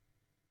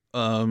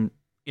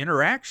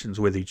interactions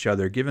with each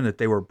other, given that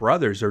they were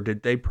brothers, or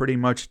did they pretty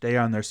much stay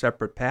on their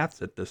separate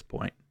paths at this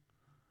point?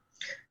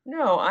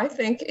 No, I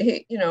think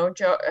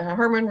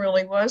Herman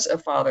really was a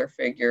father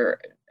figure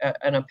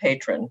and a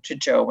patron to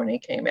Joe when he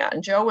came out.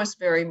 And Joe was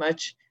very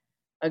much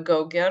a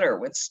go-getter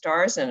with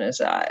stars in his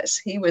eyes.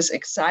 He was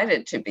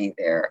excited to be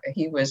there.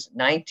 He was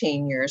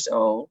 19 years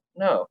old.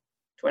 No,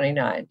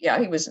 29. Yeah,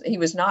 he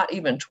was not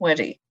even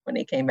 20 when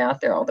he came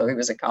out there, although he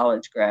was a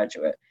college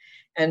graduate.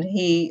 And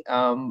he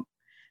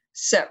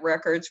set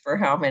records for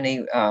how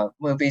many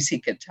movies he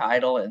could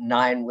title in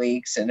 9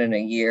 weeks and in a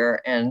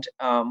year, and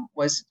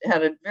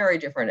had a very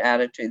different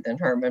attitude than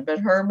Herman. But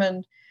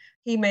Herman,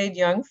 he made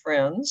young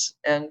friends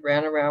and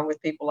ran around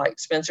with people like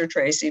Spencer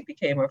Tracy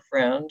became a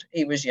friend.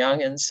 He was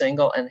young and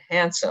single and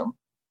handsome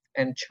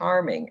and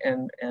charming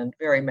and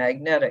very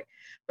magnetic.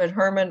 But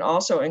Herman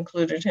also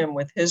included him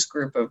with his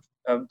group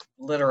of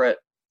literate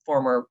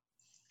former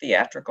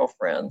theatrical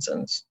friends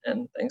and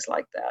things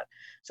like that.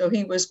 So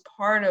he was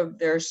part of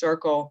their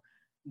circle.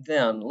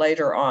 Then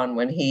later on,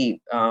 when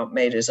he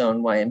made his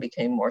own way and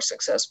became more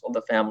successful,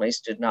 the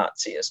families did not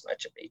see as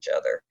much of each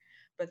other.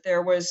 But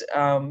there was,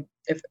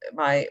 if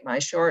my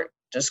short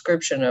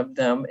description of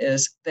them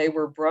is they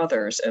were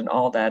brothers and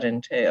all that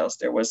entails.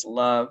 There was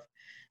love,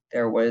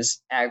 there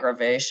was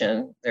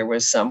aggravation, there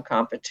was some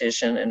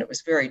competition, and it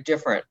was very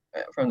different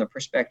from the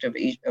perspective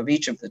of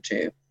each of the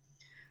two.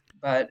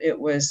 But it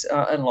was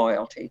and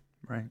loyalty.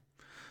 Right.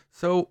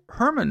 So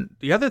Herman,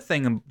 the other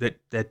thing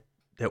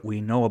that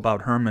we know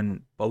about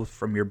Herman, both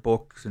from your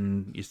books,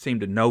 and you seem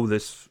to know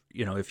this,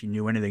 if you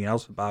knew anything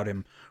else about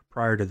him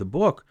prior to the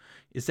book,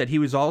 is that he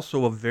was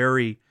also a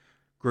very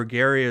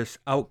gregarious,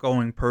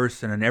 outgoing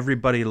person, and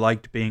everybody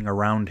liked being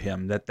around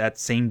him. That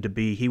seemed to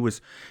be, he was,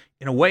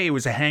 in a way, he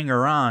was a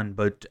hanger-on,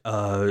 but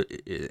I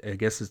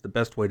guess is the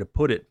best way to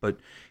put it. But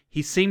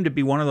he seemed to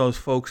be one of those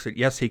folks that,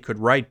 yes, he could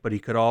write, but he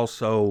could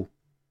also,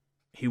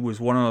 he was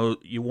one of those,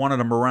 you wanted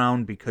him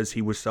around because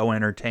he was so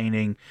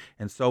entertaining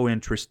and so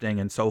interesting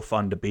and so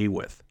fun to be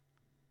with.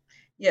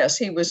 Yes,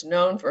 he was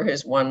known for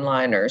his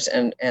one-liners,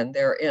 and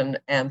they're in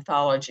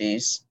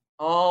anthologies.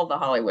 All the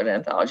Hollywood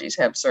anthologies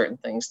have certain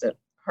things that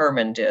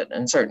Herman did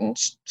and certain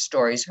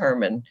stories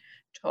Herman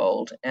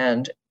told,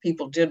 and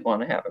people did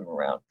want to have him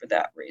around for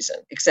that reason,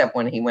 except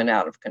when he went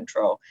out of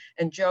control.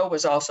 And Joe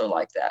was also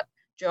like that.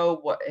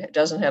 Joe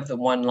doesn't have the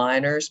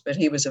one-liners, but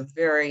he was a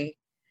very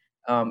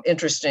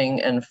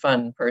interesting and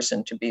fun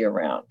person to be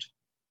around.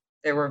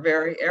 They were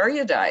very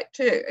erudite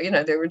too.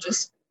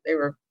 They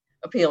were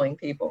appealing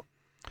people.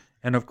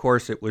 And of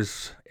course, it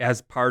was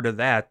as part of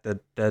that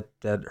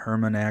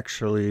Herman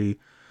actually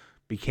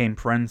became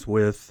friends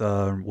with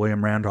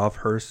William Randolph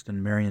Hearst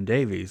and Marion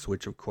Davies,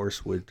 which of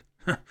course would,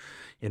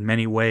 in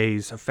many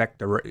ways,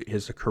 affect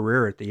his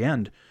career at the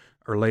end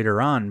or later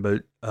on.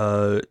 But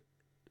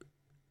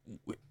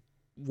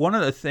one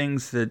of the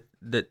things that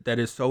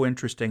is so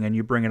interesting, and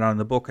you bring it on in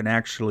the book, and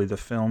actually the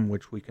film,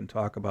 which we can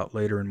talk about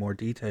later in more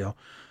detail,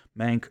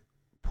 Mank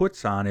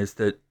puts on, is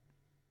that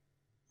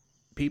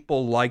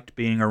people liked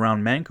being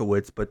around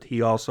Mankiewicz, but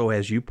he also,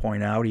 as you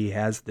point out, he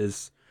has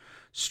this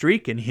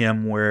streak in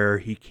him where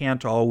he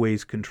can't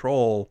always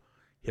control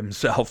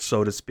himself,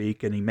 so to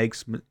speak, and he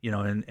makes,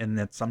 and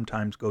that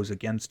sometimes goes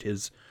against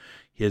his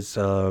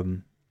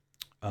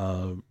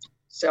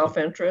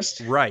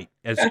self-interest. Right.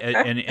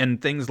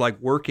 And things like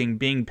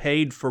being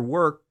paid for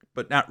work,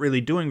 but not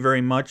really doing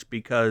very much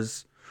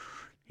because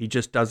he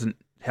just doesn't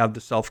have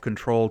the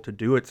self-control to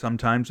do it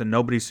sometimes, and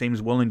nobody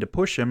seems willing to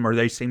push him, or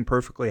they seem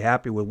perfectly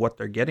happy with what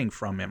they're getting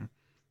from him.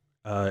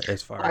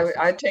 As far as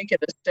I take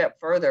it a step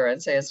further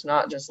and say it's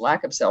not just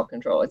lack of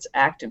self-control, it's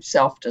active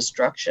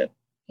self-destruction.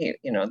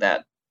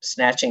 That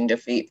snatching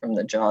defeat from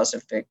the jaws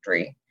of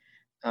victory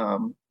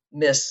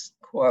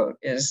misquote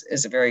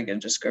is a very good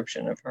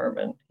description of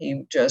Herman.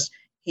 He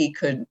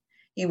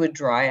would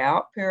dry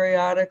out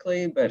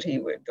periodically, but he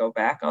would go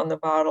back on the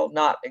bottle,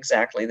 not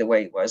exactly the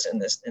way he was in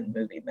the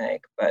movie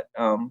Mank, but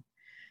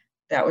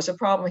that was a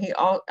problem.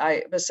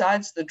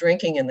 Besides the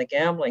drinking and the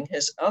gambling,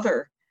 his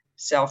other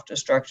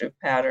self-destructive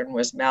pattern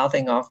was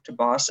mouthing off to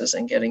bosses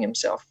and getting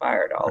himself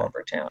fired all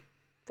over town,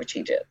 which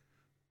he did.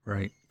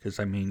 Right, because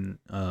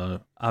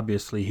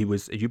obviously he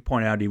was, as you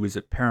point out, he was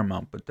at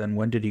Paramount, but then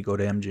when did he go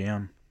to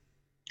MGM?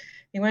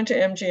 He went to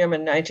MGM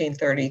in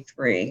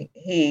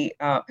 1933.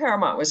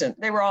 Paramount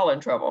they were all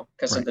in trouble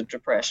because of the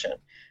Depression.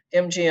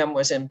 MGM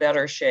was in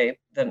better shape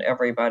than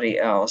everybody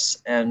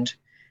else, and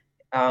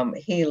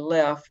he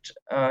left.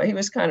 He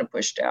was kind of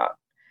pushed out.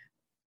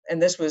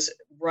 And this was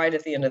right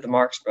at the end of the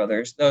Marx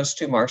Brothers, those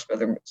two Marx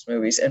Brothers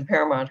movies. And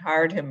Paramount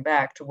hired him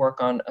back to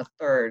work on a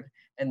third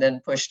and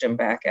then pushed him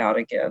back out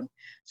again.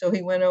 So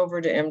he went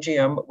over to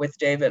MGM with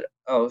David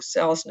O.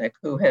 Selznick,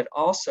 who had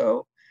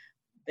also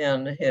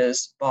been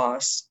his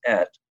boss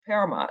at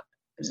Paramount.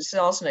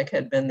 Selznick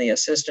had been the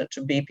assistant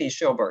to B.P.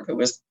 Schulberg, who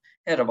was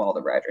head of all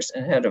the writers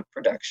and head of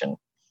production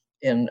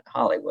in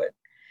Hollywood.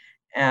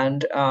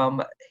 And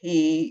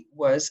he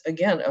was,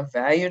 again, a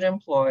valued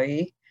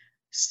employee.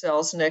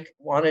 Selznick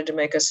wanted to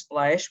make a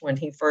splash. When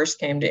he first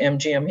came to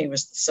MGM, he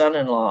was the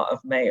son-in-law of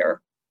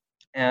Mayer.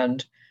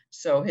 And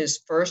so his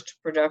first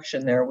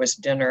production there was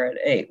Dinner at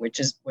 8,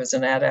 which was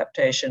an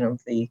adaptation of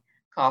the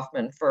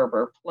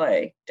Kaufman-Ferber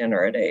play,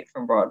 Dinner at 8,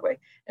 from Broadway.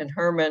 And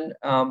Herman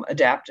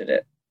adapted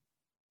it.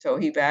 So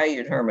he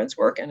valued Herman's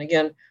work. And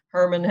again,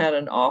 Herman had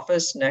an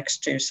office next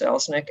to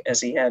Selznick,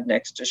 as he had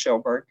next to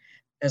Schulberg,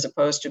 as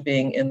opposed to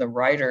being in the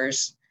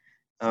writers'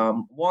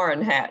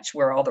 Warren Hatch,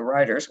 where all the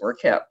writers were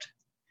kept,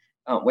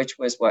 which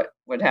was what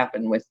would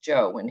happen with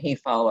Joe when he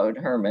followed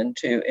Herman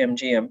to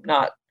MGM,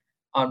 not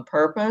on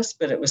purpose,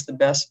 but it was the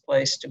best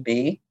place to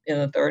be in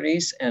the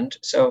 30s. And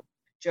so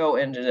Joe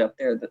ended up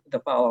there the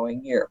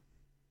following year.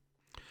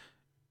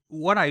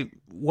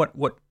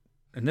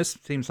 And this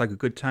seems like a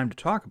good time to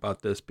talk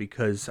about this,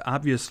 because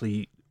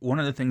obviously one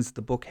of the things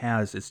the book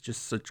has is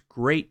just such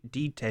great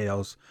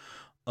details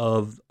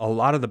of a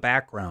lot of the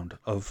background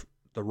of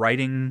the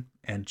writing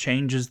and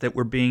changes that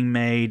were being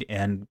made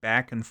and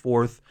back and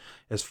forth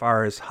as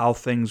far as how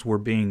things were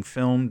being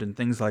filmed and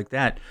things like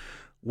that.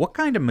 What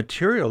kind of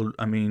material,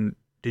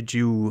 did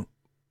you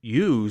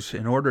use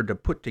in order to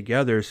put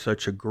together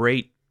such a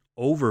great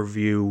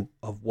overview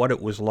of what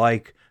it was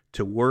like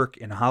to work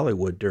in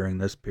Hollywood during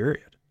this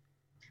period?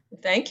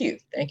 Thank you.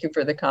 Thank you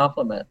for the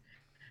compliment.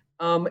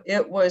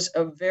 It was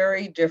a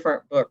very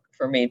different book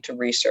for me to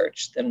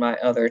research than my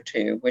other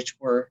two, which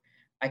were,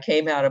 I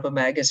came out of a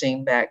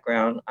magazine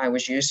background. I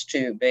was used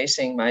to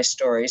basing my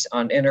stories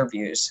on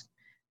interviews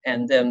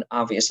and then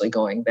obviously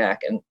going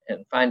back and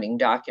finding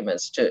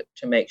documents to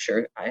make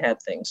sure I had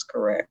things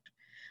correct.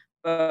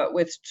 But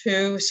with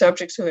two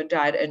subjects who had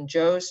died, and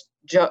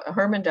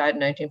Herman died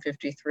in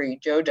 1953,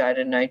 Joe died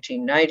in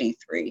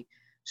 1993.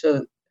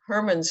 So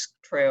Herman's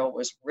trail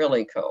was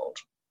really cold.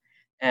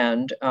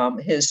 And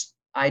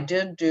I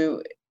did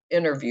do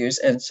interviews,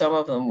 and some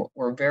of them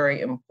were very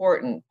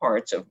important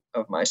parts of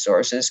my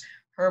sources.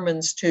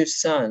 Herman's two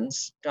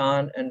sons,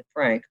 Don and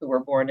Frank, who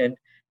were born in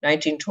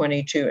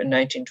 1922 and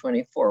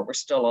 1924, were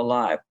still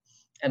alive.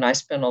 And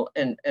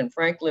and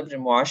Frank lived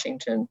in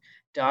Washington,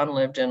 Don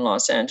lived in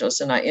Los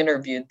Angeles, and I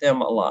interviewed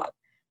them a lot.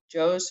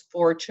 Joe's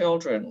 4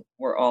 children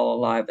were all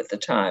alive at the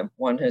time.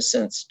 One has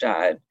since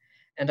died.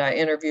 And I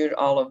interviewed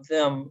all of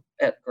them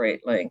at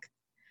great length.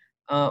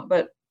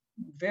 But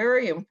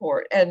very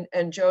important,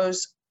 and Joe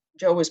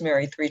was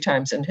married 3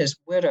 times, and his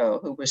widow,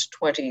 who was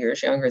 20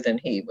 years younger than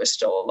he, was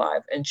still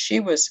alive. And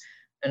she was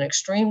an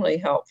extremely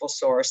helpful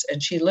source,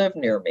 and she lived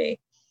near me.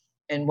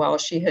 And while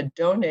she had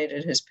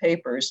donated his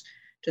papers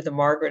to the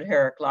Margaret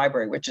Herrick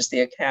Library, which is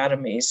the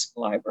Academy's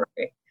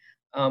library,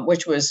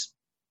 which was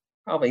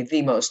probably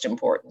the most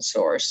important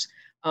source,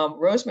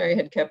 Rosemary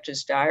had kept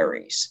his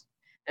diaries.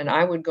 And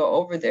I would go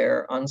over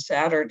there on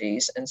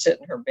Saturdays and sit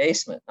in her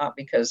basement, not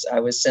because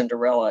I was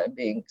Cinderella and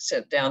being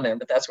sent down there,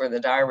 but that's where the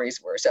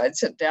diaries were. So I'd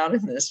sit down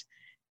in this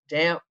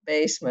damp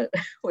basement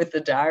with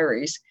the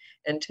diaries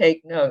and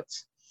take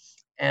notes.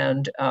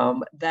 And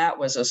that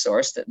was a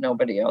source that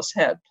nobody else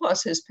had.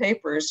 Plus, his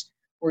papers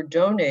were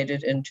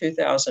donated in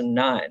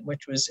 2009,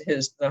 which was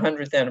the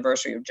 100th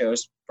anniversary of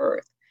Joe's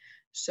birth.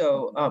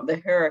 So the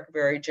Herrick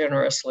very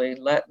generously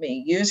let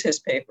me use his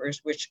papers,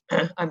 which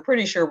I'm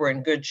pretty sure were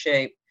in good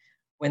shape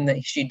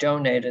when she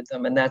donated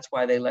them, and that's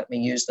why they let me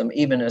use them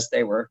even as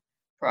they were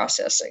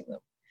processing them.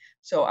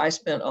 So I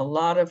spent a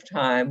lot of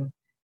time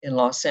in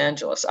Los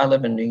Angeles. I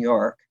live in New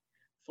York,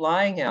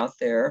 flying out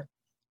there,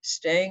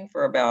 staying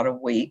for about a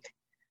week,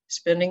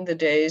 spending the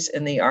days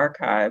in the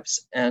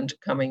archives and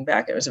coming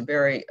back. It was a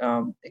very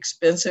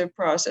expensive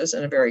process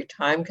and a very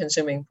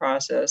time-consuming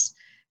process.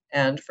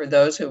 And for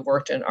those who've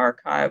worked in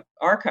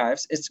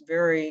archives, it's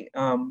very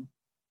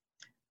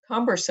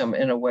cumbersome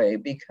in a way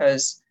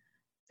because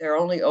they're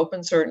only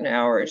open certain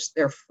hours.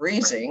 They're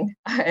freezing.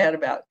 I had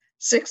about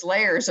 6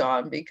 layers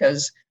on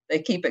because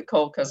they keep it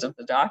cold because of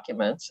the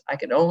documents. I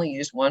could only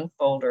use one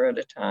folder at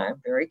a time,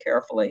 very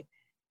carefully.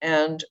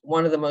 And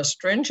one of the most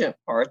stringent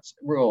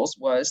rules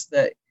was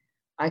that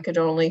I could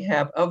only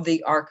have, of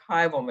the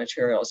archival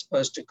material, as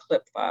opposed to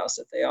clip files,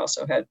 that they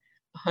also had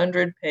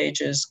 100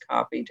 pages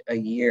copied a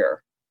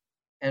year.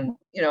 And,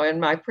 in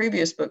my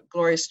previous book,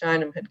 Gloria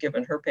Steinem had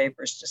given her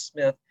papers to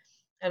Smith,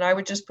 and I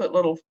would just put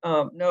little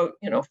note,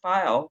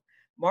 file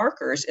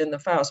markers in the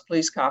files.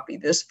 Please copy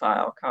this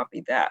file,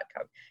 copy that,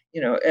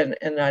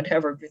 and I'd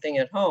have everything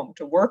at home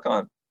to work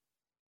on.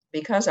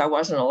 Because I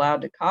wasn't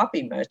allowed to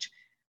copy much,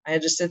 I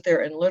had to sit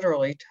there and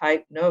literally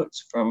type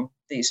notes from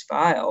these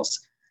files.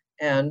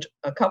 And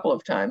a couple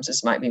of times,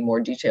 this might be more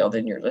detailed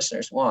than your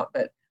listeners want,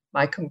 but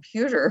my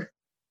computer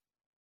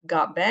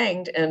got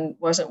banged and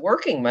wasn't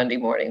working Monday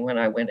morning when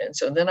I went in.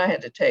 So then I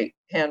had to take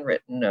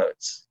handwritten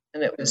notes,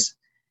 and it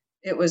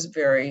was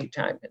very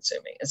time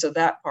consuming. And so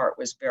that part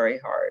was very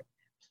hard.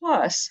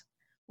 Plus,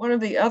 one of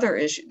the other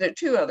issues, there are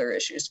 2 other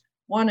issues.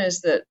 One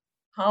is that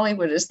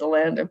Hollywood is the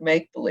land of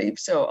make-believe.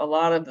 So a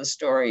lot of the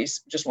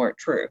stories just weren't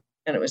true.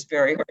 And it was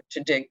very hard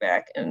to dig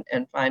back and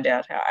find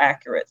out how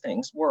accurate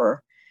things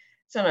were.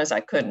 Sometimes I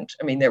couldn't.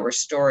 There were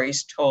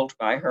stories told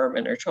by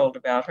Herman or told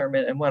about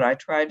Herman. And what I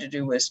tried to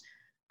do was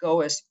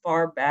go as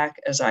far back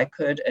as I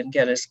could and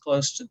get as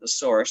close to the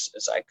source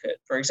as I could.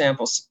 For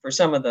example, for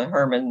some of the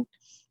Herman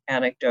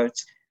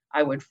anecdotes,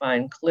 I would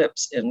find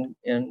clips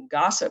in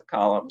gossip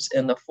columns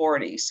in the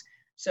 40s.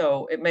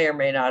 So it may or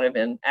may not have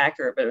been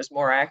accurate, but it was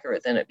more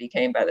accurate than it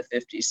became by the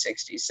 50s,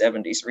 60s,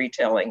 70s,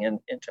 retelling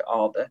into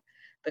all the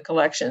the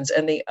collections.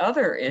 And the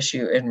other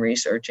issue in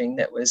researching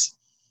that was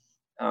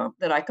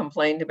that I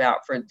complained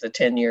about for the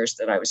 10 years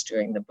that I was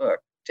doing the book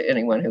to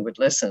anyone who would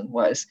listen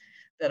was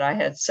that I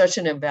had such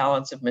an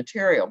imbalance of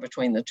material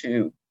between the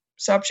two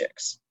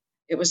subjects.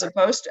 It was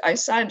I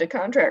signed a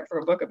contract for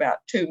a book about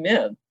two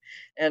men.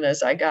 And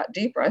as I got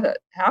deeper, I thought,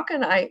 how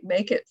can I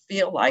make it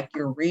feel like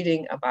you're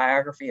reading a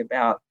biography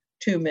about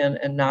two men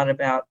and not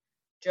about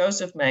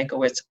Joseph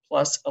Mankiewicz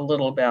plus a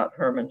little about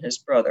Herman, his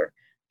brother?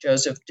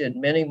 Joseph did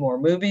many more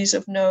movies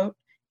of note.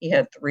 He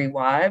had 3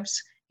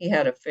 wives. He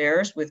had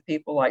affairs with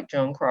people like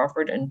Joan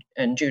Crawford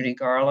and Judy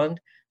Garland.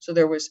 So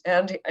there was,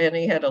 and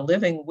he had a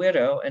living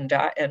widow and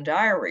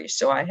diaries.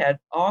 So I had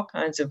all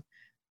kinds of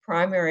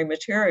primary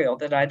material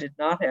that I did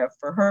not have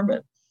for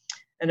Herman.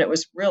 And it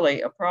was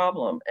really a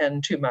problem.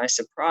 And to my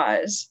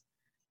surprise,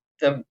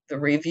 the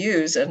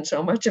reviews and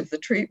so much of the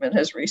treatment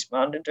has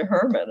responded to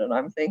Herman. And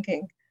I'm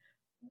thinking,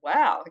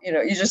 wow,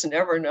 you just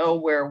never know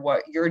where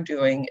what you're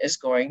doing is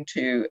going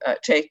to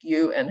take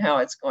you and how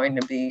it's going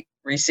to be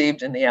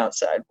received in the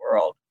outside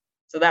world.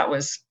 So that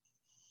was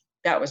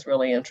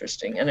really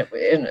interesting.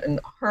 And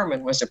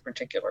Herman was a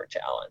particular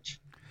challenge.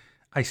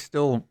 I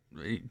still,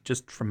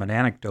 just from an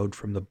anecdote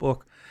from the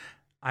book,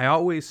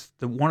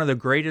 one of the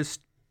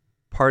greatest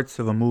parts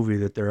of a movie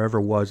that there ever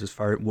was, as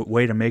far as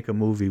way to make a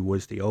movie,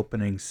 was the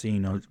opening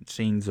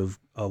scenes of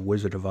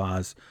Wizard of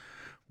Oz,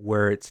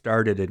 where it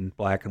started in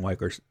black and white,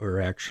 or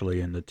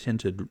actually in the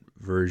tinted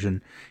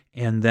version,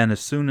 and then as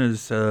soon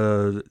as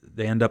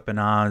they end up in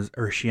Oz,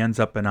 or she ends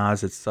up in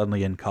Oz, it's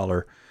suddenly in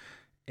color.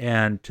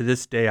 And to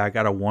this day, I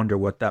gotta wonder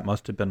what that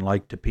must have been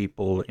like to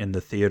people in the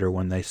theater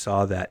when they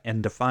saw that,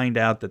 and to find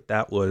out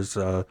that was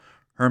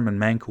Herman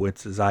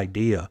Mankiewicz's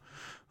idea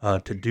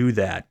to do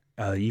that.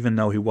 Even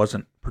though he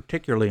wasn't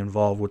particularly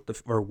involved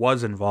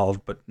was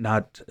involved, but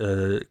not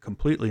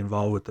completely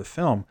involved with the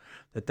film,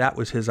 that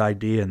was his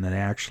idea, and that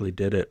actually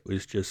did it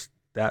was just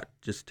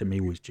to me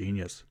was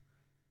genius.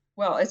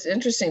 Well, it's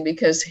interesting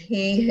because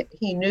he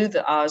knew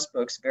the Oz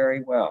books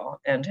very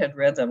well and had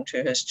read them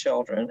to his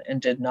children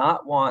and did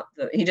not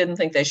he didn't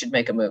think they should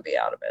make a movie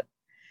out of it.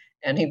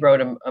 And he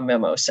wrote a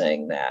memo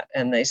saying that,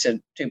 and they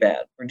said, too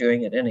bad, we're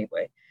doing it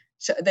anyway.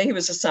 So he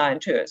was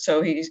assigned to it.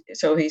 So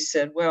he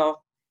said,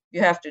 well, you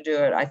have to do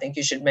it. I think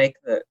you should make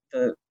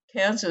the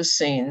Kansas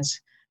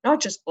scenes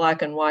not just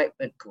black and white,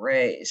 but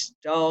grays,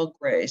 dull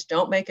grays.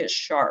 Don't make it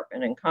sharp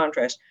and in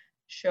contrast.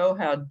 Show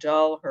how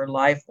dull her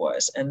life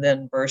was, and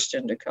then burst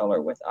into color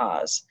with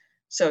Oz.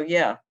 So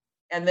yeah,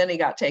 and then he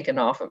got taken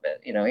off of it.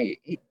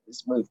 He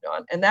was moved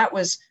on, and that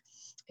was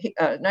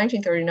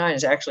 1939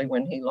 is actually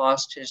when he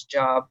lost his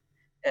job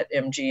at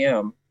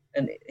MGM,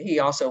 and he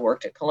also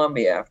worked at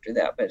Columbia after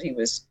that, but he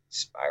was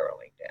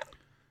spiraling down.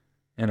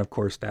 And of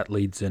course, that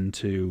leads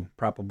into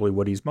probably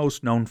what he's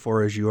most known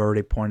for, as you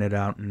already pointed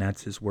out, and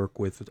that's his work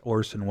with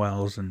Orson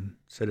Welles and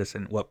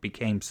what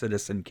became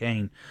Citizen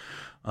Kane.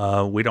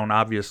 We don't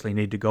obviously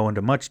need to go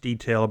into much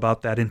detail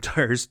about that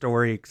entire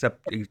story,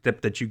 except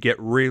that you get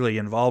really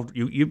involved.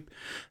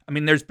 I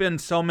mean, there's been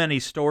so many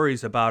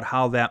stories about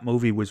how that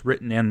movie was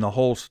written, and the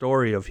whole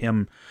story of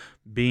him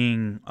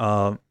being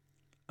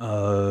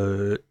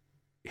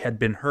had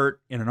been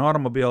hurt in an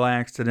automobile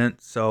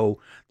accident, so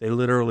they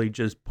literally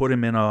just put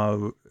him in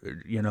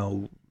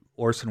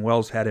Orson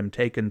Welles had him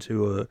taken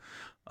to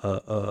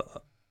a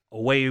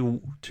way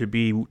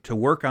to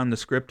work on the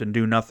script and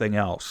do nothing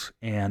else.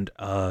 And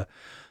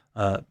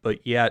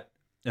but yet,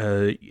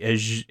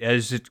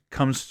 as it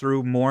comes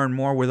through more and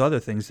more with other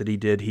things that he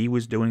did, he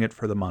was doing it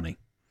for the money.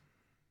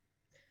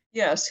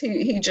 Yes,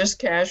 he just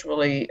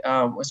casually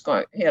was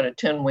going. He had a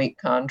 10-week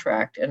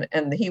contract,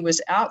 and he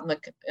was out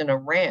in a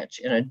ranch,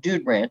 in a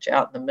dude ranch,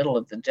 out in the middle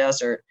of the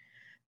desert.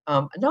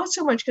 Not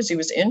so much because he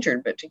was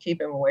injured, but to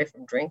keep him away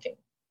from drinking.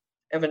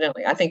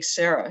 Evidently, I think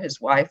Sarah, his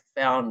wife,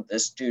 found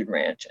this dude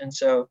ranch, and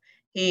so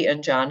he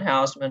and John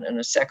Houseman and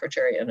a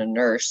secretary and a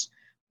nurse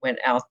went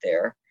out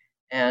there.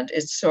 And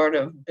it's sort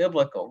of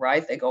biblical,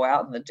 right? They go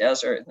out in the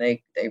desert and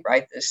they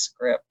write this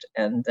script,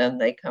 and then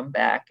they come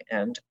back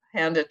and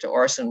hand it to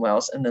Orson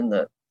Welles, and then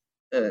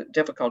the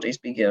difficulties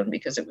begin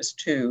because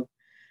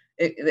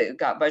it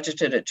got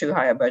budgeted at too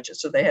high a budget,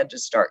 so they had to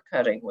start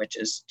cutting, which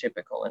is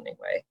typical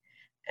anyway.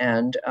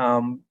 And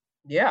I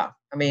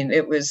mean,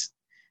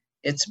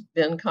 it's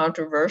been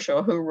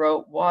controversial who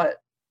wrote what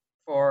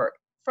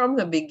from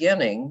the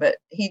beginning, but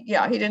he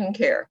didn't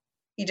care.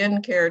 He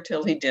didn't care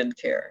till he did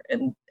care,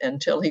 and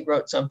until he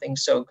wrote something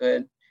so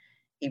good,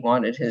 he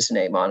wanted his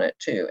name on it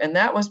too. And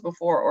that was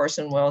before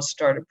Orson Welles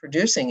started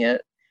producing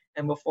it,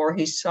 and before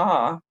he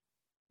saw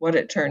what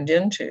it turned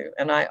into.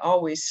 And I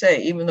always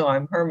say, even though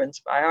I'm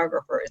Herman's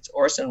biographer, it's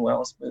Orson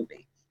Welles'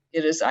 movie.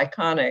 It is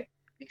iconic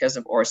because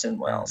of Orson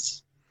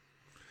Welles.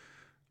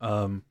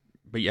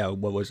 But yeah,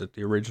 what was it?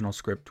 The original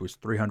script was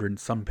 300 and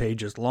some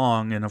pages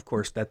long, and of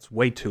course that's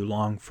way too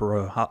long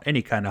for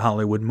any kind of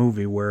Hollywood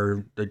movie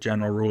where the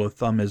general rule of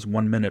thumb is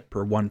 1 minute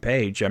per one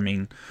page. I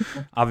mean,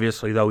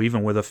 obviously, though,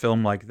 even with a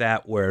film like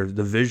that where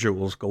the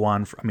visuals go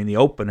on, the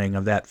opening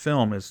of that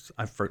film is,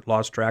 I've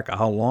lost track of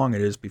how long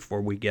it is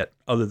before we get,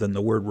 other than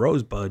the word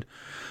Rosebud,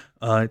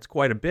 It's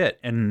quite a bit.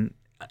 And,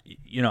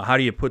 how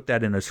do you put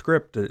that in a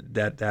script,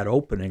 that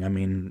opening? I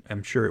mean,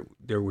 I'm sure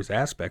there was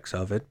aspects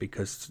of it,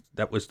 because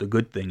that was the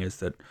good thing, is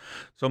that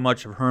so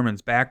much of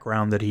Herman's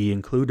background that he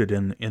included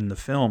in the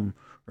film,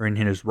 or in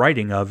his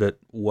writing of it,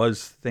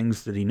 was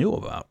things that he knew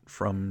about,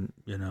 from,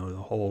 the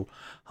whole,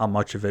 how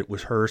much of it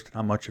was Hearst and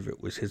how much of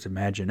it was his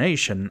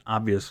imagination.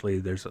 Obviously,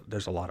 there's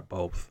a lot of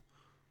both.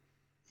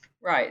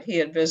 Right. He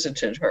had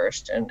visited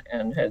Hearst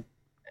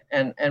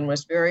and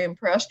was very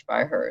impressed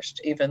by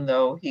Hearst, even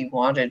though he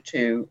wanted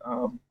to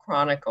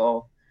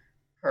chronicle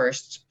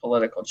Hearst's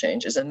political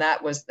changes. And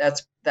that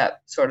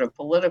sort of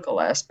political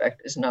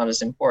aspect is not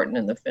as important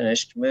in the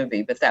finished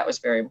movie, but that was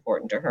very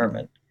important to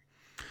Herman.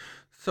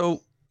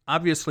 So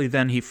obviously,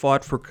 then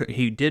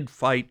he did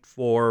fight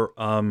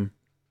for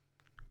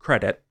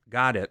credit,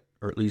 got it,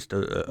 or at least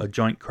a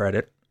joint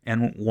credit,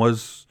 and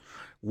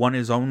won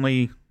his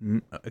only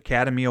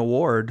Academy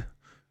Award,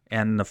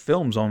 and the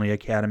film's only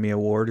Academy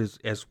Award,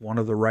 as one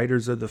of the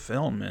writers of the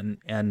film,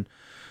 and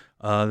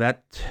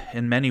that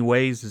in many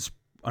ways is,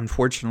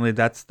 unfortunately,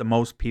 that's the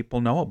most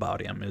people know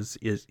about him, is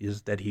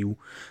that he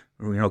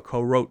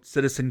co-wrote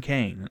Citizen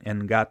Kane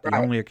and got the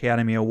only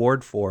Academy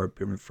Award for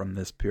it from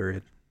this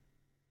period.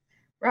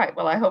 Right.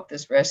 Well, I hope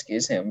this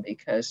rescues him,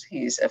 because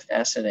he's a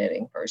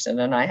fascinating person.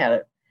 And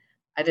I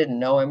didn't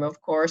know him,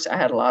 of course. I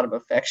had a lot of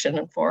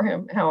affection for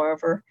him,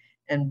 however.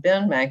 And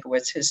Ben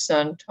Mankiewicz, his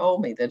son,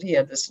 told me that he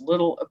had this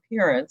little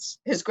appearance.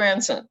 His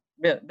grandson,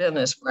 Ben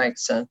is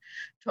Frank's son,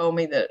 told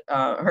me that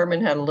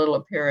Herman had a little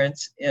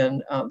appearance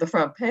in the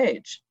front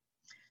page.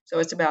 So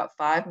it's about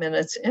 5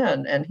 minutes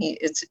in, and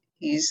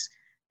he's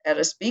at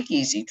a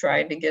speakeasy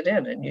trying to get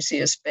in, and you see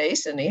his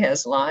face, and he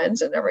has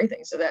lines and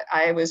everything. So that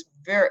I was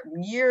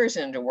years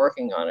into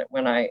working on it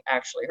when I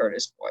actually heard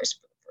his voice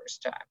for the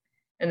first time,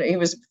 and he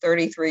was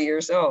 33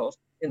 years old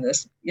in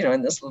this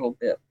little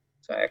bit.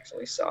 So I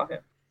actually saw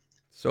him.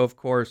 So of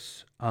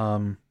course,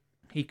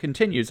 he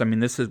continues. I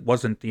mean,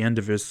 wasn't the end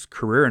of his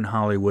career in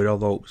Hollywood,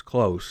 although it was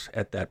close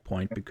at that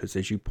point, because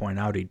as you point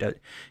out,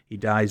 he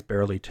dies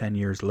barely 10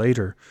 years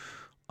later.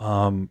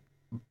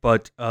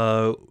 But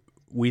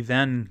we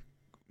then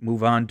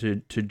move on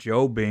to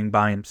Joe being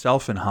by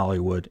himself in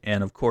Hollywood.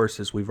 And of course,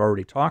 as we've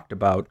already talked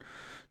about,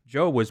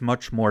 Joe was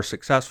much more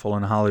successful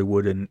in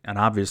Hollywood and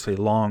obviously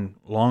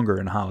longer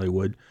in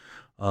Hollywood.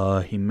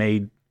 He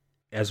made,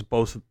 as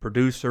both a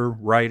producer,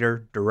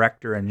 writer,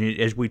 director, and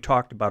as we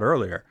talked about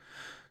earlier,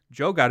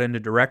 Joe got into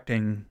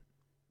directing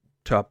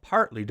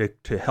partly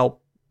to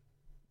help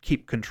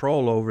keep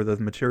control over the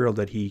material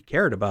that he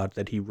cared about,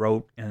 that he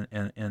wrote,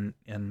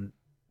 and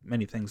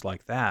many things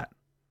like that.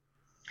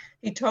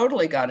 He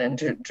totally got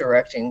into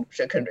directing.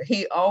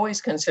 He always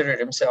considered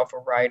himself a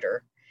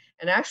writer.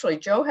 And actually,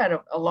 Joe had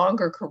a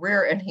longer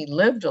career, and he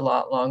lived a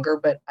lot longer.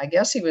 But I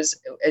guess he was,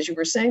 as you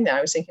were saying that,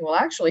 I was thinking, well,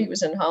 actually, he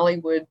was in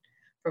Hollywood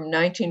from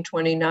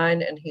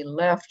 1929, and he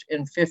left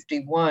in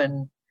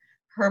 51.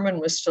 Herman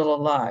was still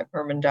alive.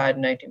 Herman died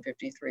in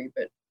 1953.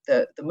 But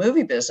the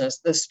movie business,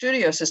 the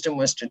studio system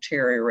was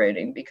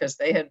deteriorating because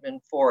they had been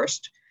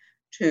forced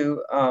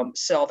to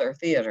sell their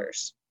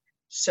theaters.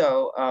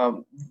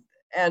 So,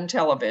 and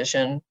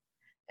television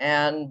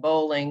and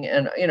bowling,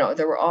 and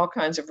there were all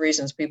kinds of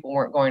reasons people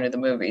weren't going to the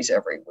movies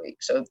every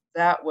week. So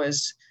that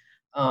was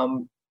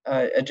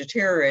a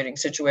deteriorating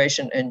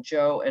situation, and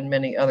Joe and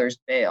many others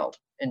bailed.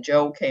 And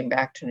Joe came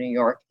back to New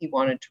York. He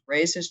wanted to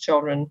raise his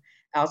children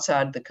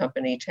outside the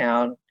company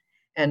town.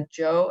 And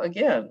Joe,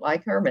 again,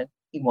 like Herman,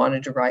 he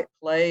wanted to write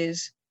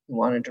plays. He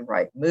wanted to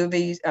write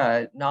movies,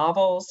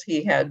 novels.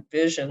 He had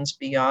visions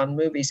beyond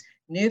movies.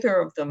 Neither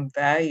of them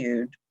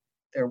valued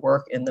their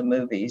work in the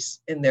movies,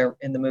 in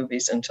the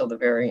movies until the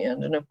very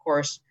end. And of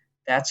course,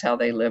 that's how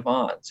they live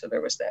on. So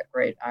there was that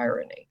great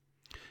irony.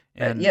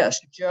 And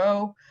yes,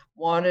 Joe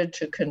wanted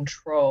to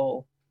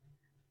control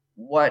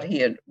what he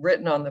had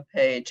written on the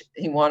page.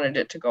 He wanted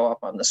it to go up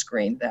on the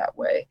screen that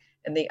way.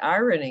 And the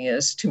irony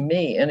is, to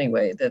me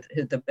anyway, that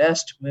the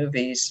best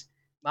movies,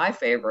 my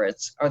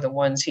favorites, are the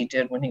ones he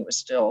did when he was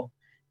still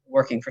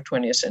working for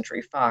 20th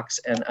Century Fox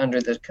and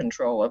under the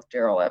control of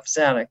Darryl F.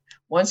 Zanuck.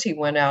 Once he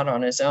went out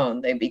on his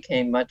own, they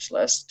became much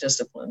less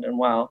disciplined. And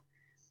while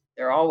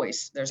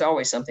there's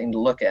always something to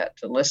look at,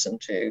 to listen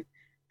to,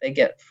 they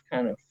get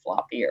kind of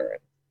floppier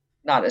and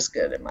not as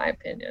good, in my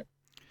opinion.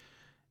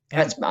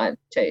 That's my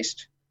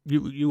taste.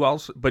 You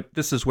also, but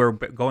this is where,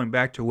 going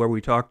back to where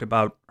we talked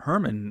about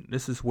Herman,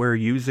 this is where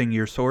using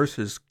your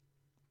sources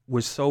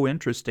was so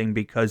interesting,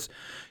 because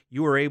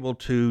you were able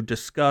to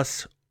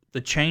discuss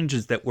the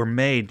changes that were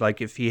made. Like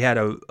if he had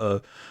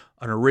an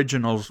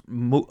original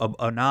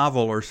a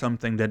novel or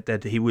something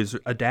that he was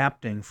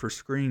adapting for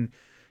screen,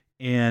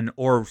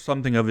 or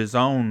something of his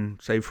own,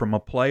 say from a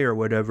play or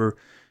whatever,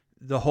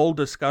 the whole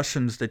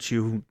discussions that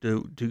you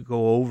do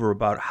go over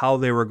about how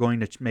they were going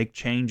to make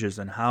changes,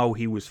 and how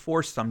he was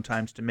forced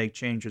sometimes to make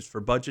changes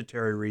for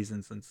budgetary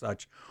reasons and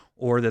such,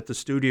 or that the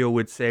studio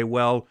would say,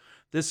 well,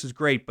 this is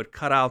great, but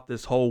cut out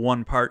this whole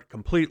one part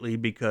completely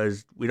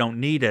because we don't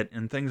need it,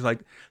 and things like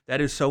that.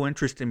 Is so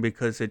interesting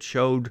because it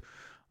showed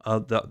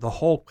the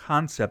whole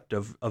concept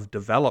of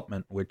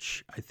development,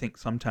 which I think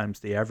sometimes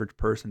the average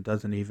person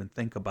doesn't even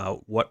think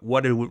about.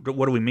 What do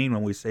we mean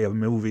when we say a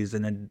movie's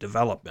in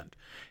development?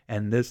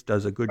 And this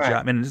does a good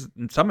job.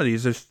 And some of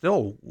these are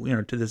still,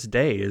 to this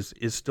day, is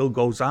still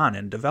goes on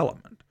in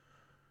development.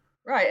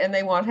 Right, and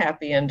they want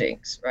happy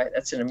endings, right?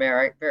 That's an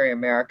very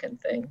American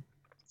thing.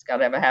 It's got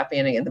to have a happy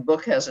ending, and the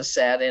book has a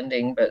sad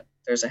ending, but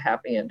there's a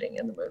happy ending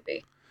in the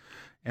movie.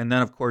 And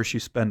then, of course, you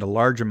spend a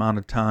large amount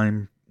of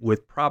time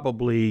with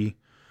probably,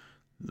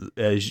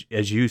 as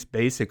you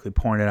basically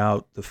pointed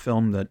out, the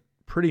film that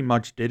pretty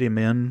much did him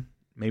in,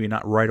 maybe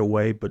not right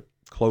away, but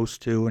close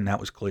to, and that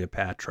was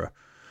Cleopatra.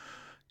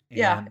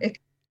 Yeah, it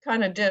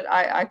kind of did.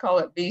 I call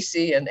it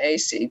BC and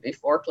AC,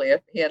 before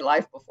Cleopatra. He had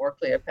life before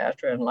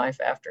Cleopatra and life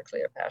after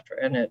Cleopatra,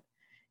 and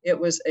it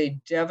was a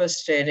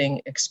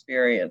devastating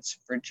experience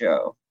for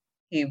Joe.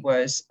 He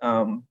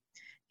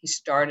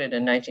started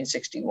in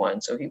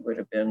 1961, so he would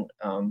have been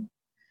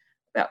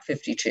about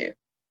 52,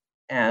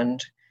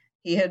 and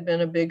he had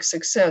been a big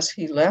success.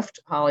 He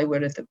left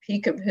Hollywood at the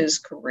peak of his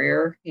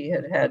career. He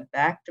had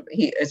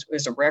it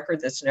was a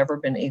record that's never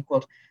been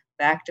equaled,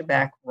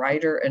 back-to-back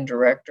writer and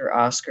director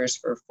Oscars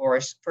for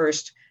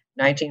first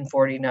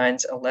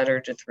 1949's A Letter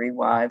to Three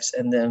Wives,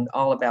 and then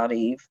All About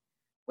Eve,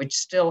 which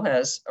still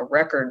has a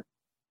record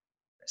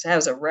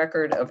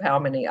of how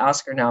many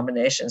Oscar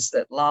nominations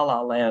that La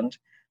La Land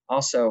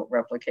also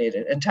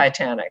replicated, and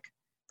Titanic,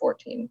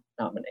 14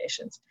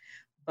 nominations.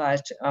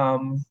 But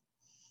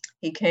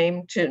he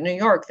came to New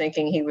York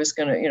thinking he was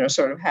going to,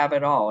 sort of have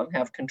it all and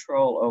have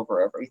control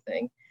over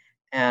everything.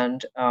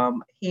 And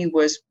he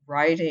was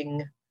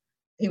working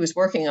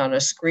on a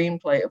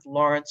screenplay of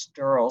Lawrence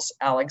Durrell's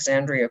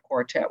Alexandria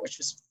Quartet, which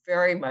was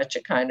very much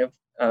a kind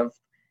of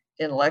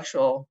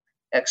intellectual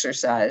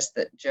exercise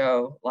that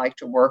Joe liked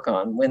to work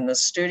on. When the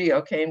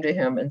studio came to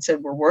him and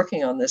said, "We're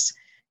working on this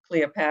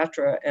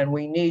Cleopatra, and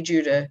we need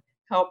you to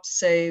help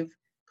save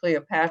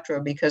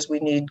Cleopatra because we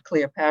need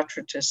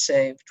Cleopatra to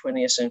save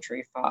 20th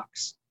Century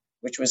Fox,"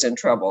 which was in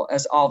trouble,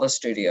 as all the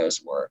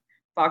studios were.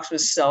 Fox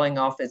was selling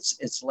off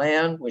its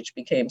land, which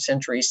became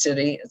Century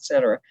City,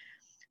 etc.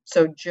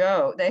 So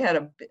Joe, they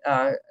had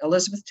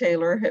Elizabeth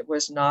Taylor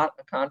was not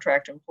a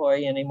contract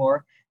employee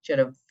anymore. She had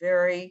a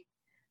very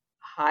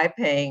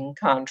high-paying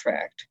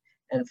contract,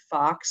 and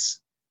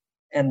Fox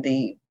and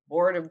the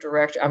board of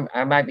directors,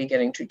 I might be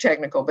getting too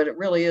technical, but it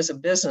really is a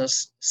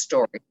business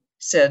story,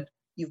 said,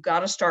 "You've got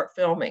to start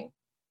filming."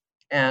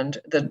 And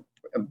the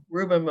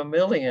Reuben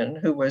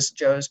Mamoulian, who was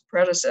Joe's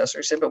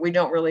predecessor, said, "But we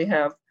don't really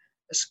have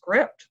a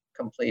script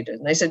completed."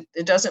 And they said,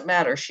 "It doesn't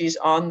matter. She's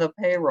on the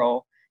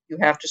payroll. You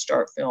have to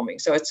start filming."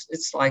 So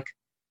it's like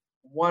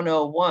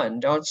 101.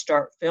 Don't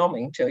start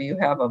filming till you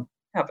have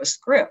a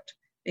script,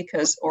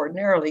 because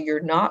ordinarily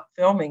you're not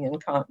filming in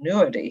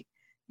continuity.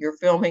 You're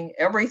filming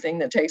everything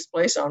that takes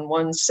place on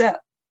one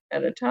set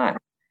at a time.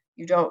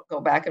 You don't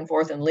go back and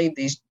forth and leave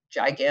these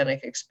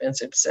gigantic,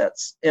 expensive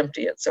sets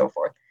empty and so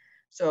forth.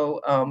 So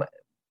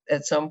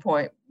at some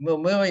point,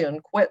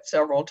 Mamoulian quit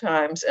several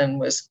times and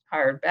was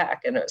hired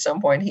back. And at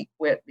some point he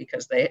quit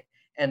because they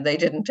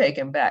didn't take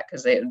him back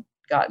because they had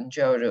gotten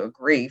Joe to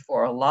agree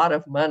for a lot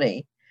of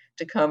money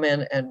to come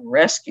in and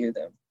rescue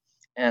them.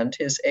 And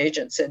his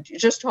agent said, "You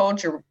just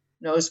hold your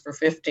nose for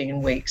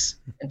 15 weeks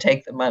and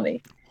take the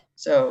money."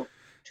 So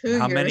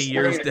How many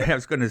years later, I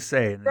was going to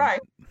say.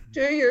 Right.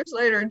 2 years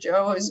later,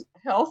 Joe's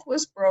health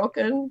was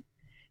broken.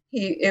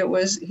 It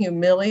was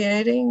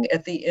humiliating.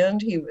 At the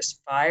end, he was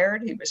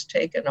fired. He was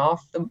taken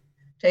off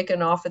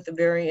at the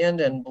very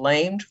end and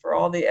blamed for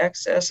all the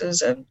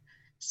excesses and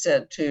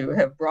said to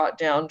have brought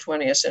down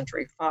 20th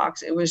Century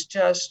Fox. It was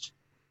just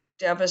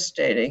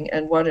devastating.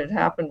 And what had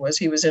happened was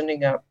he was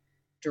ending up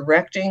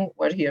directing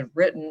what he had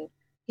written.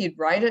 He'd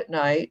write at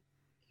night.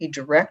 He'd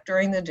direct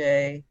during the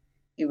day.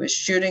 He was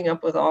shooting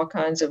up with all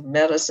kinds of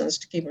medicines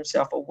to keep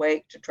himself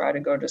awake, to try to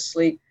go to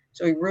sleep.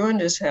 So he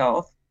ruined his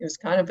health. He was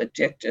kind of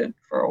addicted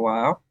for a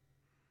while.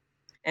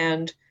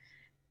 And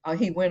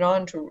he went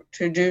on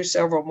to do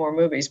several more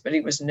movies, but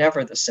he was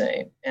never the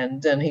same.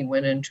 And then he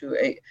went into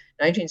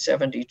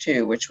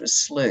 1972, which was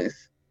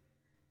Sleuth,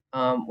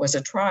 was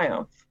a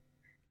triumph.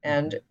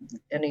 And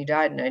he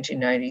died in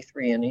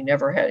 1993, and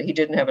he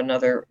didn't have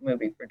another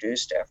movie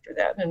produced after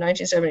that. And in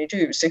 1972,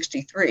 he was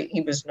 63.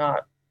 He was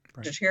not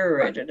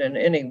deteriorated in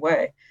any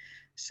way.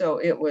 So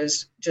it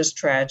was just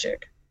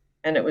tragic.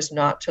 And it was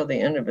not till the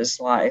end of his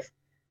life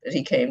that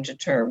he came to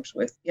terms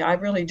with, I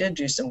really did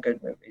do some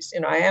good movies.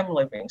 I am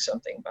leaving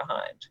something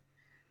behind.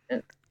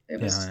 And it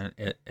was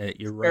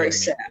you're right. Very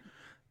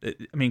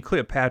sad.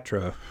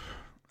 Cleopatra,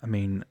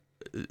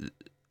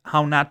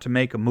 How Not to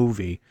Make a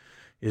Movie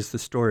is the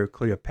story of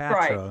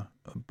Cleopatra,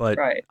 but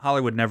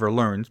Hollywood never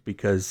learns,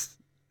 because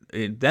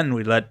then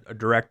we let a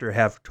director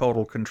have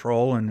total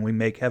control and we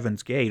make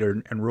Heaven's Gate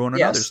and ruin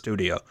another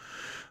studio.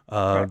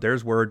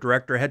 There's where a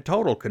director had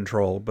total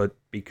control, but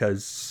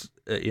because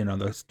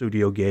the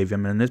studio gave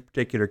him, in this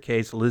particular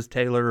case, Elizabeth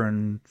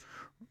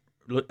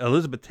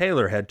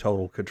Taylor had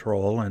total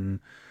control, and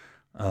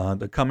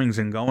the comings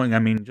and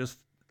going. Just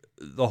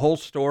the whole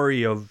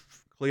story of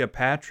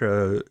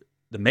Cleopatra,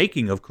 the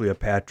making of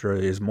Cleopatra,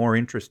 is more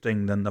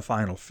interesting than the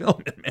final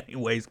film in many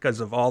ways because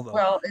of all the.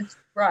 Well, it's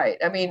right.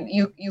 I mean,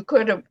 you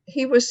could have.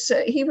 He was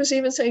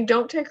even saying,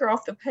 don't take her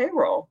off the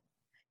payroll,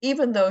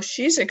 even though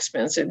she's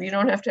expensive. You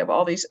don't have to have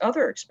all these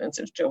other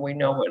expenses till we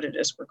know what it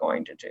is we're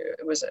going to do.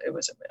 It was a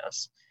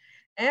mess.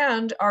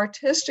 And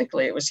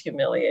artistically, it was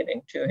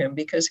humiliating to him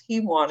because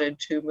he wanted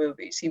 2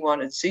 movies. He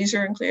wanted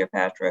Caesar and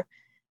Cleopatra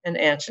and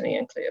Antony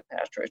and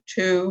Cleopatra,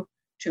 2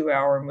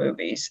 2-hour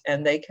movies.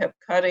 And they kept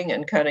cutting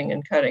and cutting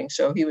and cutting.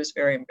 So he was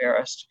very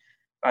embarrassed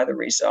by the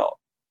result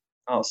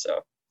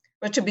also.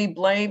 But to be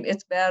blamed,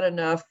 it's bad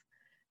enough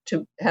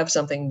to have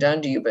something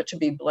done to you, but to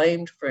be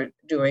blamed for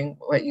doing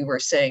what you were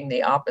saying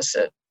the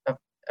opposite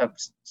of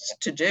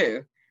to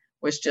do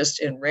was just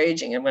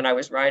enraging. And when I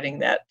was writing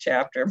that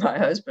chapter, my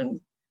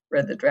husband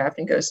read the draft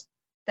and goes,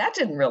 that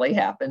didn't really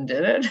happen,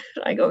 did it?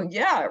 I go,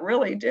 yeah, it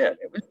really did.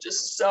 It was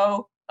just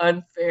so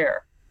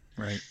unfair.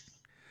 Right.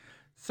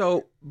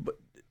 So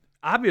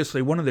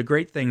obviously, one of the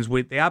great things,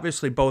 they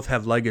obviously both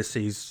have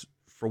legacies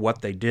for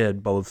what they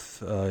did,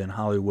 both in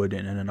Hollywood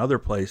and in other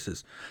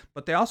places.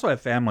 But they also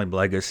have family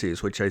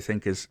legacies, which I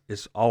think is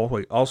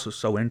always also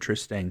so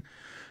interesting.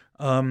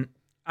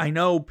 I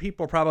know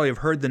people probably have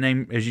heard the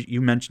name, as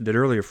you mentioned it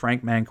earlier,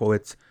 Frank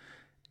Mankiewicz,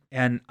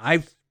 and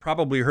I've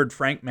probably heard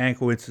Frank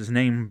Mankiewicz's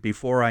name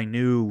before I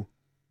knew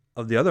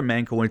of the other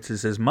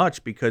Mankiewiczes as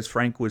much, because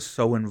Frank was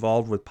so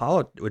involved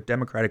with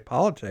Democratic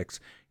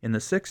politics in the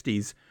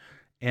 60s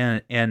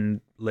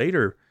and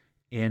later,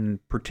 in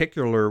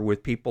particular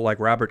with people like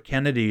Robert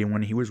Kennedy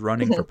when he was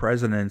running for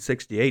president in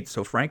 68.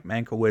 So Frank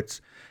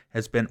Mankiewicz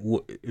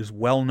is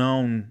well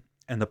known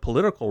in the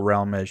political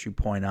realm, as you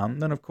point out.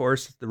 And then, of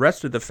course, the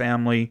rest of the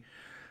family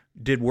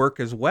did work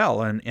as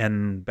well,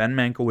 and Ben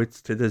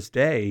Mankiewicz to this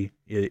day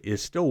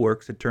is still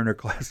works at Turner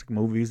Classic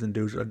Movies and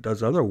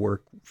does other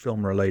work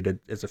film related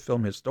as a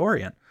film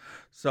historian.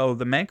 So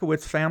the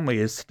Mankiewicz family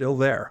is still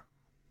there.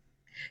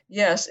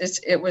 Yes,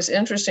 it was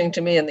interesting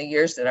to me in the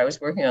years that I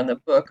was working on the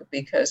book,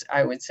 because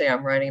I would say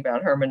I'm writing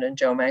about Herman and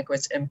Joe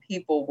Mankiewicz, and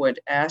people would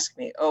ask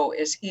me, "Oh,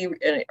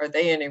 are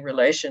they any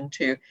relation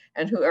to?"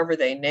 And whoever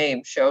they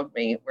named showed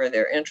me where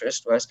their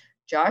interest was.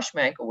 Josh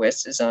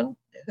Mankiewicz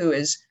who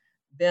is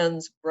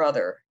Ben's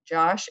brother.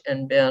 Josh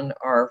and Ben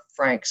are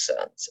Frank's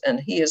sons,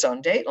 and he is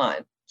on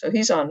Dateline, so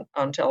he's on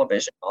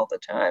television all the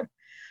time.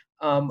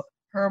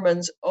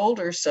 Herman's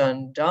older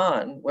son,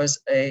 Don, was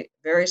a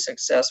very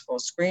successful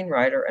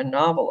screenwriter and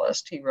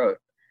novelist. He wrote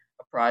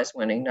a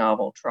prize-winning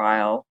novel,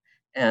 Trial,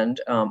 and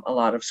a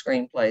lot of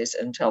screenplays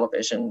and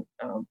television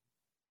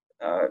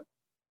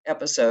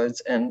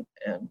episodes and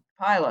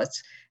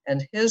pilots.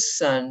 And his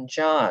son,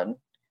 John,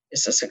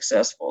 is a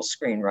successful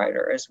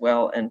screenwriter as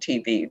well and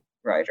TV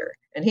writer,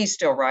 and he's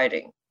still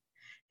writing.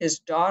 His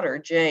daughter,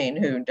 Jane,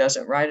 who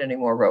doesn't write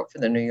anymore, wrote for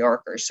the New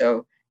Yorker.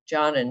 So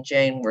John and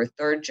Jane were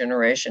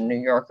 3rd-generation New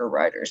Yorker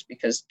writers,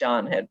 because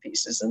Don had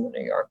pieces in the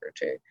New Yorker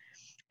too.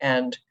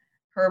 And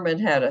Herman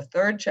had a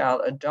 3rd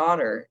child, a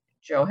daughter,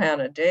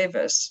 Johanna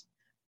Davis,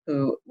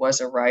 who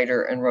was a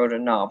writer and wrote a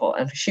novel.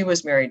 And she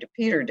was married to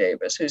Peter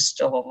Davis, who's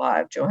still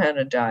alive.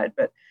 Johanna died,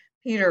 but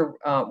Peter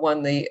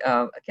won the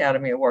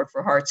Academy Award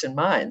for Hearts and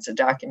Minds, a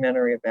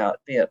documentary about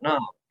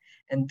Vietnam.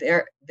 And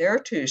their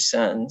 2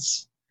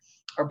 sons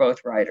are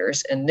both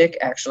writers, and Nick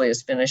actually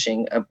is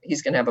finishing.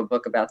 He's going to have a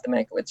book about the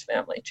Mankiewicz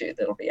family too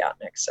that'll be out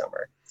next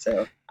summer.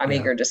 So I'm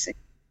eager to see.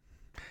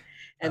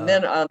 And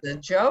then on the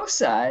Joe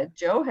side,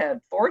 Joe had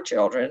 4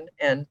 children,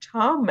 and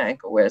Tom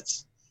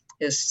Mankiewicz,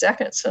 his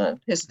 2nd son,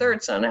 his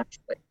 3rd son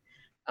actually,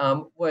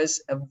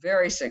 was a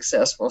very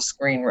successful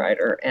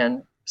screenwriter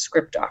and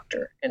script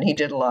doctor, and he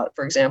did a lot.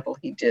 For example,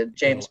 he did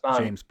James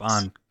Bond. James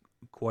Bond,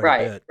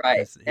 quite a bit.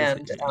 Right.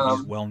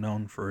 He's well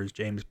known for his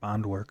James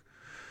Bond work.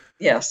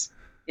 Yes.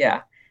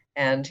 Yeah.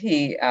 And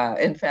he,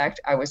 in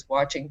fact, I was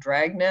watching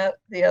Dragnet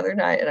the other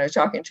night, and I was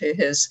talking to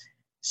his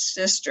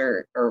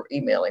sister, or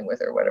emailing with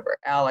her, whatever,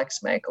 Alex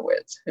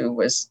Mankiewicz, who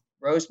was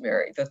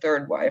Rosemary, the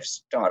 3rd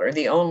wife's daughter.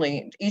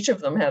 Each of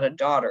them had a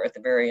daughter at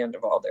the very end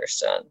of all their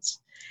sons.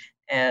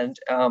 And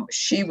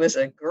she was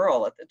a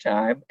girl at the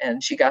time,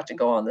 and she got to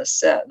go on the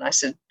set. And I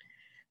said,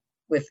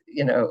 with,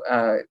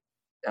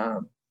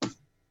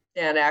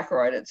 Dan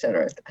Aykroyd, et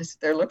cetera, I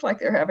said, they look like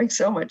they're having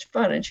so much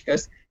fun. And she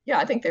goes, yeah,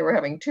 I think they were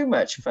having too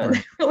much fun.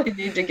 They really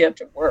need to get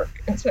to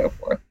work, and so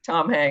forth.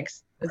 Tom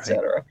Hanks, et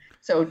cetera.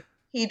 So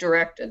he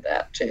directed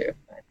that too,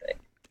 I think.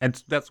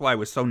 And that's why it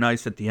was so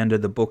nice at the end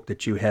of the book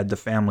that you had the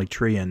family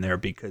tree in there,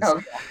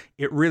 because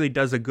it really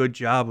does a good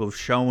job of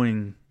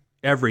showing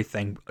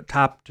everything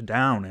top to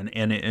down.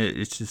 And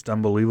it's just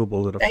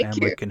unbelievable that a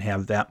family can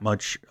have that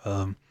much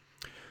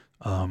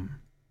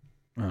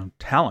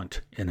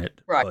talent in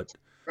it. Right.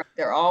 Right.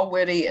 They're all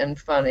witty and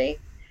funny.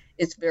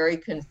 It's very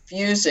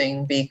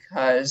confusing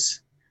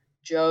because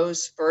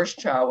Joe's first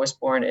child was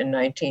born in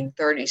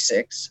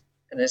 1936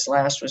 and his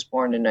last was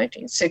born in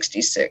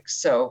 1966.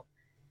 So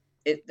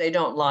they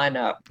don't line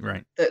up.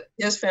 Right.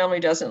 His family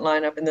doesn't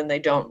line up, and then they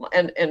don't.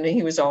 And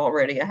he was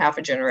already a half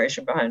a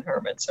generation behind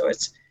Herman. So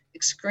it's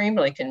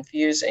extremely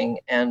confusing,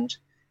 and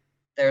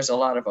there's a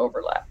lot of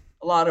overlap.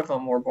 a lot of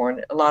them were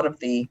born, a lot of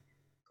the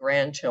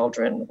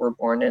grandchildren were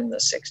born in the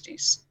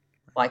 60s,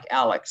 like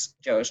Alex,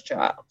 Joe's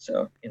child.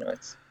 So,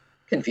 it's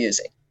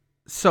confusing.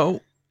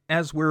 So,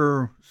 as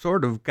we're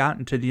sort of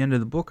gotten to the end of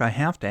the book, I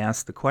have to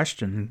ask the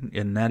question,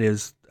 and that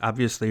is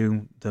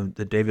obviously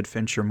the David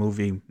Fincher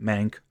movie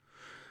Mank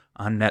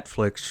on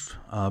Netflix,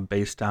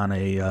 based on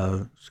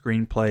a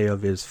screenplay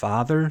of his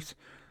father's,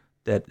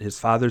 that his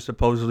father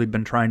supposedly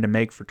been trying to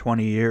make for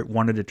 20 years,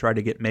 wanted to try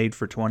to get made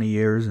for 20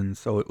 years, and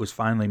so it was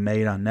finally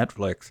made on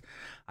Netflix.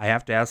 I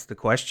have to ask the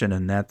question,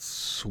 and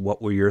that's,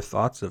 what were your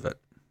thoughts of it?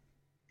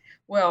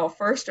 Well,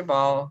 first of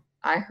all,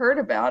 I heard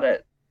about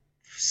it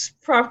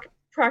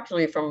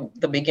practically from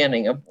the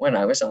beginning of when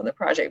I was on the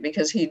project,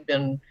 because he'd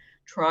been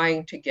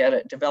trying to get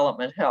it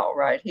development hell,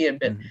 right? He had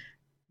been,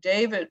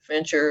 David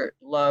Fincher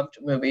loved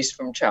movies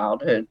from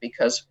childhood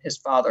because his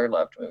father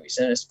loved movies,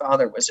 and his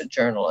father was a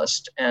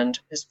journalist, and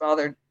his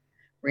father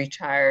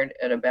retired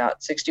at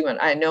about 61.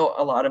 I know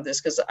a lot of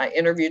this because I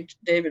interviewed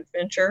David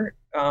Fincher.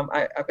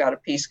 I've got a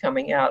piece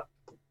coming out,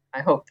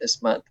 I hope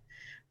this month,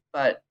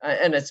 but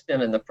and it's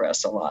been in the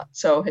press a lot.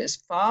 So his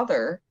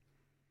father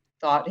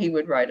thought he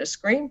would write a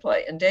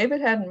screenplay, and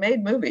David hadn't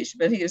made movies,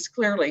 but he was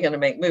clearly going to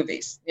make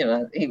movies.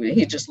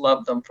 He just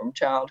loved them from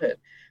childhood.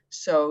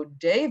 So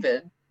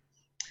David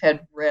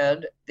had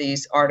read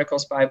these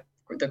articles by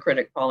the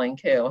critic Pauline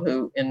Kael,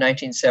 who in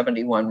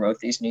 1971 wrote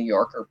these New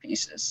Yorker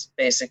pieces,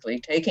 basically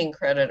taking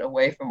credit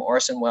away from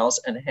Orson Welles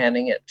and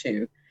handing it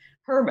to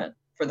Herman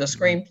for the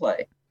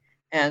screenplay.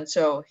 And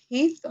so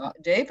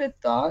David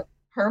thought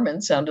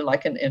Herman sounded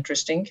like an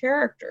interesting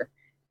character,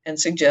 and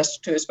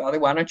suggested to his father,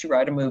 why don't you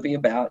write a movie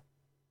about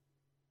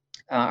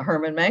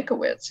Herman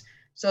Mankiewicz?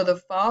 So the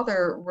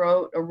father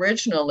wrote,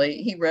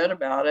 originally, he read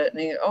about it,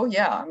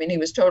 and he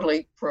was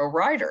totally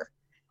pro-writer,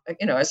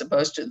 as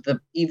opposed to the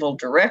evil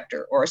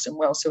director, Orson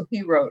Welles. So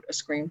he wrote a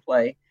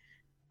screenplay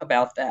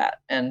about that.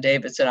 And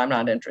David said, I'm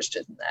not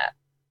interested in that.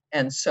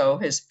 And so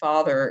his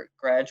father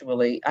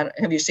gradually,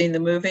 have you seen the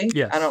movie?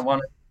 Yes. I don't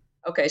want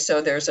to. Okay,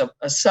 so there's a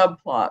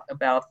subplot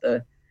about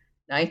the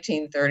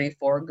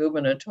 1934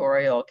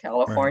 gubernatorial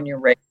California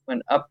race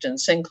when Upton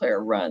Sinclair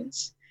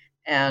runs.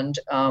 And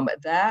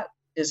that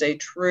is a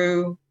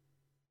true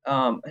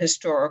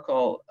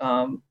historical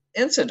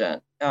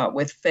incident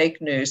with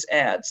fake news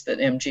ads that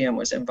MGM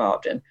was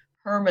involved in.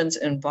 Herman's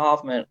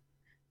involvement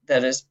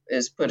that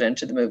is put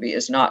into the movie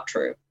is not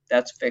true.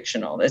 That's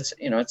fictional. It's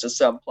a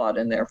subplot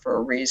in there for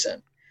a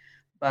reason.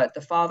 But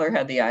the father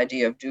had the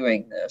idea of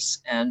doing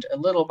this, and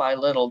little by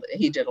little,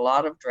 he did a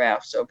lot of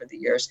drafts over the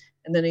years,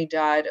 and then he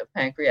died of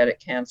pancreatic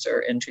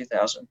cancer in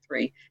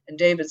 2003. And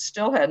David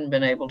still hadn't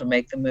been able to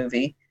make the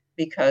movie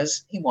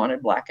because he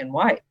wanted black and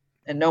white,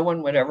 and no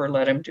one would ever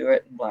let him do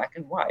it in black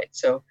and white.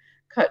 So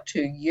cut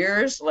to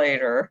years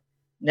later,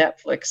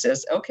 Netflix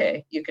says,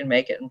 okay, you can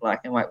make it in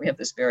black and white. We have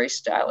this very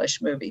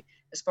stylish movie.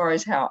 As far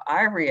as how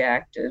I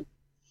reacted,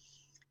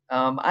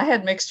 I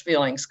had mixed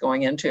feelings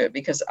going into it,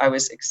 because I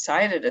was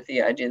excited at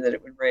the idea that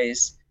it would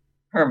raise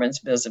Herman's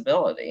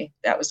visibility.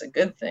 That was a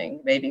good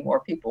thing. Maybe more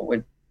people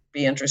would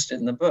be interested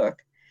in the book.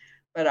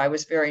 But I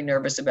was very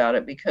nervous about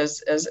it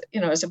because, as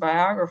a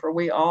biographer,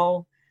 we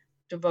all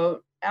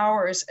devote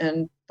hours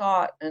and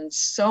thought and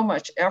so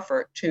much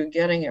effort to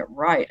getting it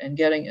right and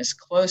getting as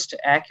close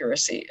to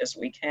accuracy as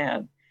we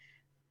can.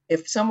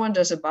 If someone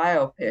does a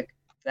biopic,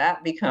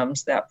 that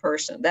becomes that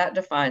person. That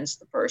defines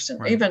the person.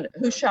 Right. Even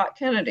Who Shot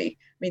Kennedy?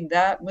 I mean,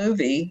 that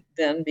movie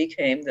then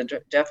became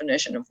the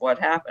definition of what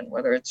happened,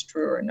 whether it's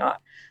true or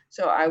not.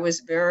 So I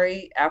was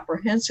very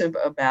apprehensive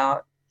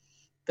about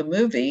the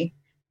movie,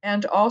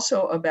 and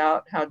also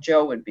about how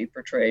Joe would be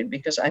portrayed,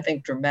 because I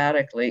think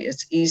dramatically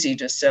it's easy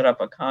to set up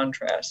a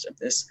contrast of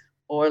this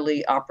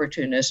oily,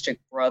 opportunistic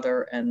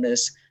brother and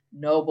this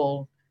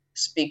noble,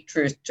 speak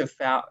truth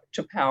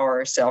to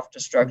power,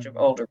 self-destructive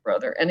older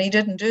brother. And he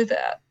didn't do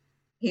that.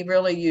 He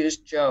really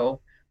used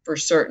Joe for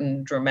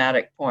certain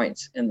dramatic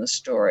points in the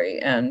story.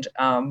 And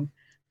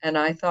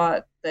I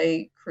thought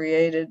they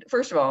created,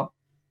 first of all,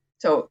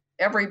 so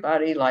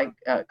everybody like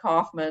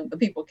Kaufman, the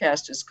people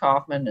cast as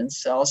Kaufman and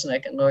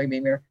Selznick and Louis B.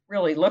 Mayer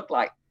really looked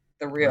like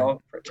the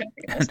real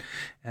protagonist.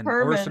 And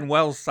Orson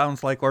Welles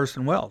sounds like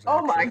Orson Welles. Actually.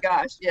 Oh my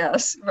gosh,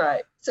 yes,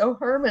 right. So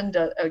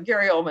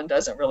Gary Oldman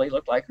doesn't really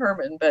look like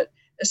Herman, but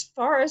as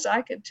far as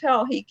I could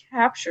tell, he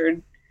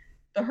captured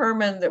the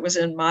Herman that was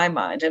in my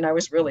mind, and I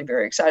was really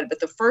very excited. But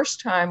the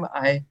first time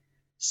I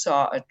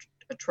saw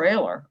a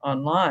trailer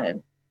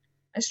online,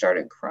 I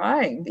started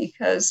crying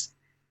because,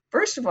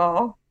 first of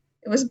all,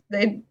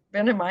 they'd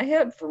been in my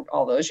head for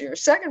all those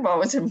years. Second of all, it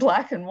was in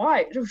black and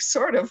white. It was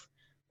sort of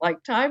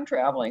like time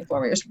traveling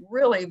for me. It was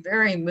really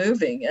very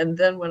moving. And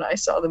then when I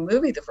saw the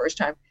movie the first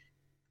time,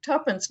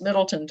 Tuppence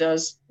Middleton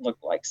does look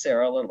like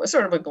Sarah a little bit,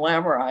 sort of a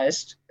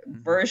glamorized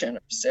version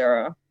of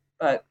Sarah,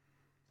 but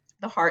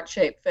the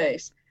heart-shaped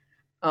face.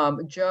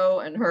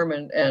 Joe and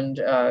Herman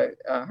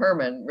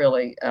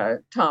really,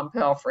 Tom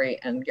Pelphrey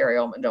and Gary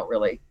Oldman don't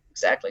really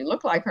exactly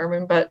look like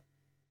Herman, but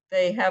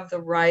they have the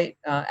right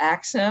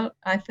accent.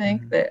 I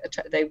think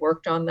they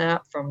worked on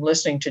that from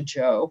listening to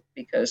Joe,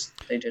 because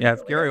they didn't. Yeah,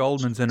 if Gary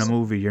Oldman's in a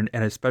movie, and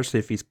especially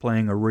if he's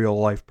playing a real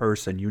life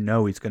person, you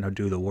know he's going to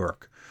do the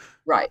work.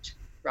 Right.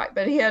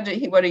 But he had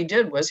to. What he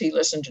did was he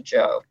listened to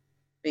Joe,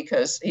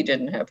 because he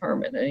didn't have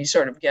Herman, and he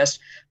sort of guessed.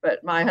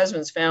 But my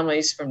husband's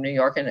family's from New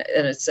York, and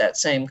it's that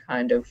same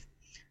kind of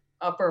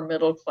upper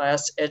middle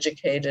class,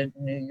 educated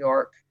New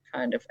York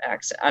kind of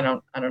accent. I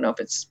don't know if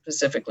it's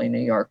specifically New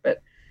York,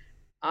 but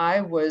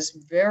I was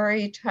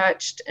very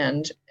touched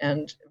and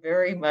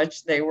very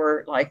much, they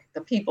were like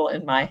the people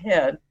in my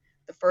head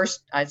the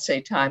first, I'd say,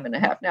 time and a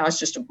half. Now it's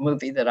just a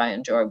movie that I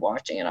enjoy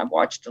watching, and I've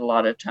watched a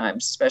lot of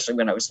times, especially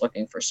when I was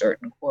looking for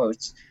certain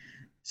quotes.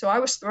 So I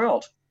was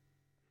thrilled.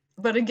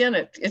 But again,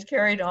 it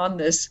carried on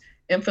this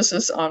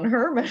emphasis on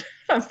Herman.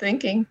 I'm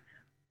thinking,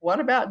 what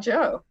about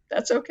Joe?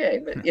 That's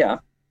okay. But yeah,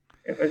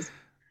 it was.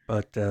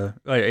 But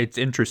it's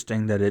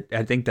interesting that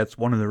I think that's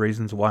one of the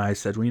reasons why I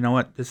said, well, you know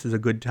what, this is a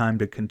good time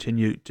to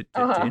continue to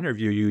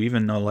interview you,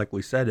 even though, like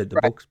we said, the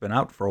book's been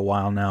out for a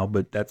while now,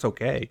 but that's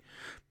okay,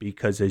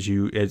 because as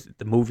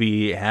the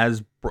movie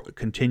has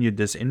continued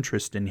this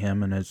interest in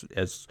him, and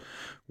as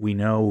we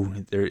know,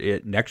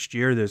 next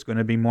year there's going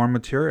to be more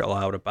material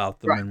out about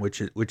them, and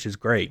which is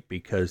great,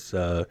 because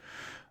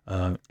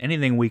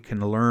anything we can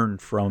learn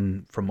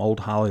from old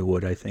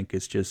Hollywood, I think,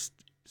 is just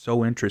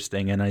so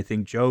interesting. And I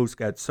think Joe's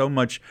got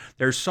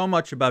there's so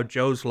much about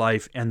Joe's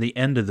life and the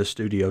end of the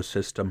studio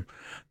system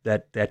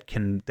that's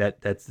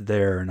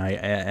there.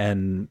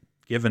 And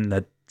given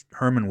that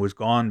Herman was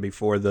gone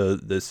before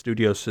the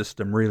studio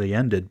system really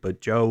ended,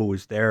 but Joe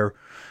was there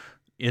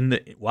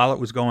while it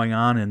was going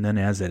on, and then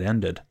as it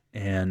ended.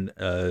 And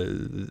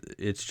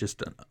it's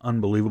just an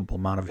unbelievable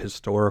amount of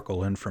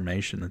historical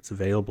information that's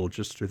available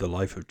just through the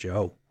life of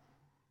Joe.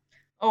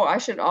 Oh, I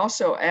should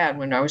also add,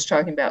 when I was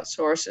talking about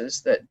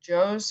sources, that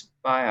Joe's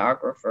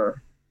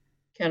biographer,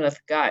 Kenneth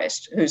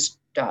Geist, who's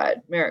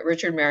died,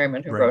 Richard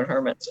Merriman, who wrote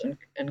Herman's,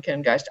 and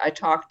Ken Geist, I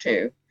talked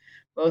to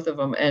both of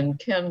them, and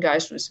Ken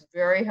Geist was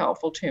very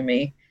helpful to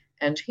me,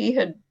 and he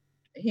had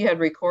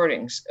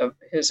recordings of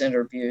his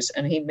interviews,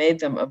 and he made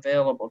them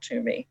available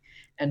to me,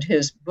 and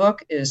his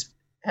book is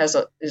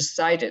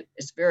cited.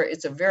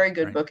 It's a very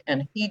good book,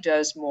 and he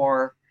does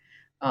more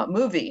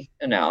movie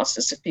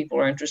analysis if people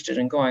are interested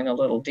in going a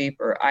little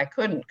deeper. I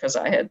couldn't, because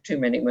I had too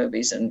many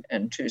movies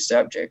and two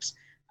subjects.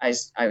 I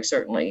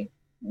certainly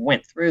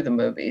went through the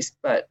movies,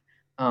 but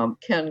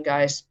Ken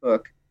Geist's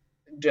book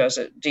does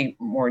it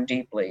more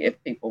deeply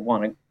if people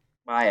want to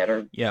buy it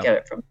or get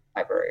it from the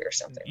library or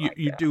something like that.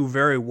 You do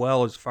very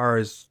well as far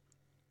as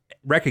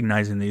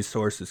recognizing these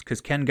sources,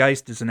 because Ken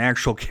Geist is an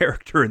actual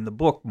character in the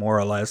book, more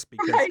or less,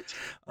 because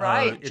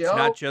it's Joe,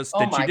 not just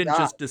that you didn't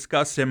just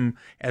discuss him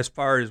as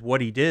far as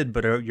what he did,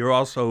 but you're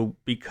also,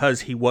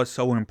 because he was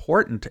so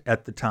important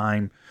at the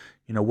time,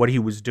 what he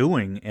was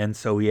doing, and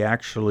so he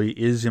actually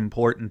is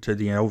important to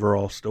the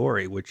overall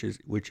story, which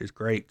is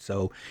great.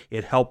 So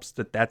it helps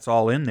that that's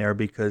all in there,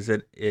 because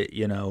it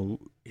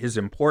his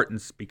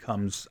importance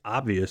becomes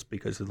obvious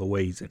because of the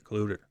way he's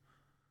included.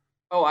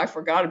 Oh, I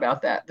forgot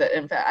about that.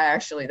 In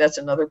fact, that's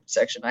another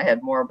section I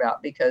had more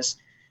about, because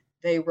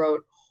they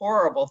wrote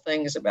horrible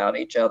things about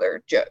each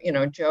other.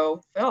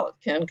 Joe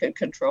felt Ken could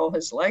control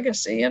his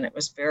legacy, and it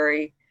was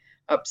very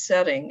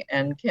upsetting.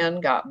 And Ken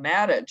got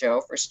mad at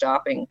Joe for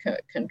stopping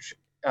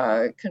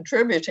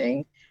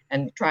contributing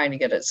and trying to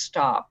get it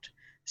stopped.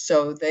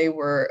 So they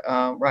were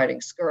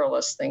writing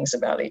scurrilous things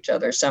about each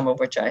other, some of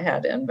which I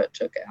had in but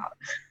took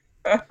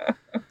out.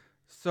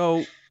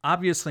 So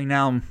obviously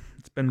now,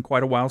 it's been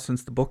quite a while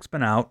since the book's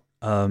been out.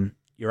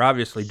 You're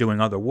obviously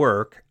doing other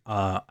work.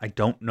 I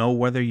don't know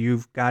whether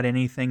you've got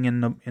anything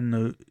in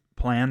the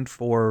planned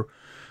for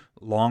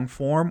long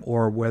form,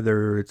 or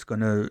whether it's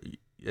going to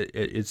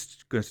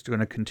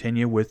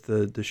continue with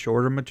the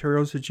shorter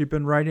materials that you've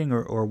been writing,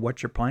 or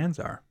what your plans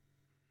are.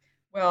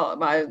 Well,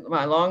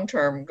 my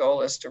long-term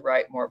goal is to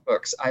write more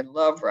books. I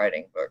love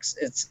writing books.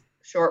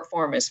 Short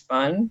form is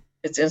fun.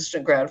 It's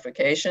instant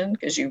gratification,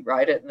 because you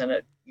write it and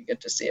then you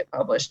get to see it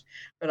published.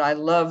 But I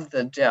love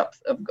the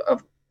depth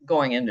of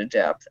going into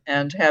depth.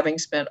 And having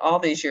spent all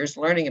these years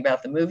learning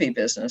about the movie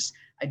business,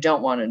 I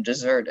don't want to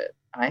desert it.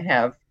 I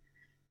have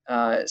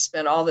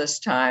spent all this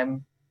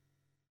time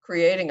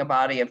creating a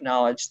body of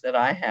knowledge that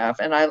I have,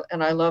 and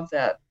I love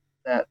that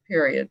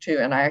period too.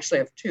 And I actually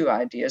have two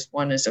ideas.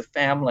 One is a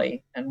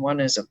family, and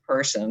one is a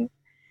person,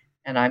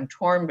 and I'm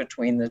torn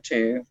between the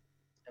two,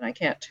 and I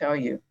can't tell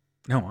you.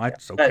 No,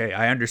 that's okay.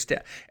 I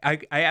understand. I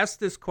ask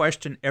this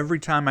question every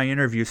time I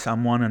interview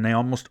someone, and they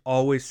almost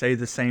always say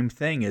the same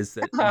thing: is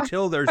that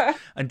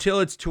until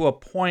it's to a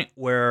point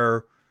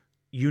where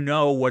you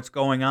know what's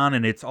going on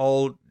and it's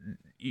all,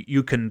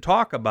 you can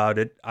talk about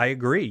it. I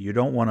agree. You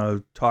don't want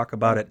to talk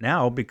about it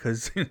now,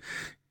 because you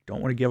don't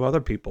want to give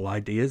other people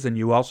ideas, and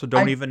you also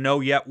don't even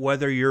know yet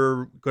whether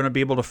you're going to be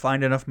able to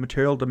find enough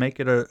material to make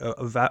it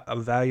a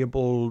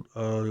valuable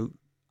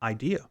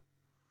idea.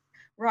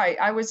 Right,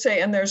 I would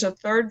say, and there's a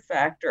third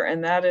factor,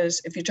 and that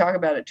is, if you talk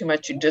about it too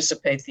much, you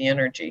dissipate the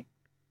energy.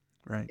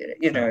 Right.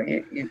 You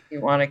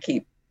want to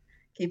keep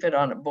keep it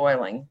on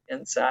boiling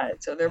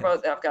inside. So they're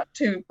both, I've got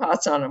 2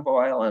 pots on a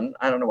boil, and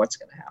I don't know what's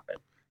going to happen.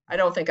 I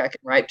don't think I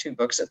can write 2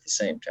 books at the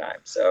same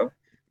time. So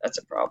that's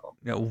a problem.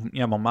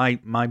 Yeah, well,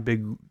 my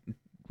big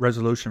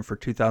resolution for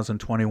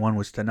 2021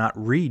 was to not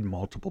read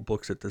multiple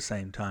books at the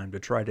same time, to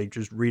try to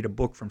just read a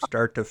book from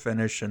start to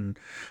finish and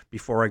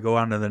before I go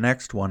on to the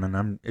next one.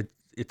 And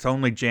it's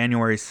only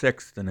January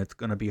 6th, and it's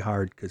going to be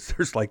hard because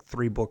there's like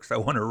 3 books I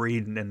want to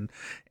read, and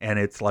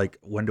it's like,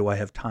 when do I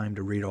have time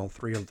to read all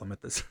 3 of them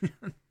at the same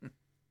time?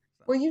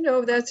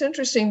 Well, that's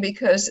interesting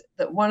because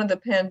one of the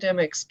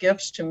pandemic's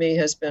gifts to me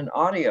has been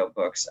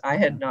audiobooks. I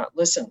had not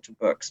listened to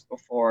books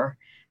before,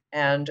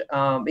 and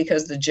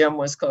because the gym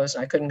was closed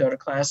and I couldn't go to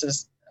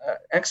classes,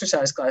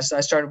 exercise classes,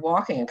 I started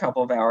walking a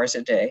couple of hours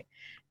a day,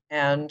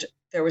 and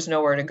there was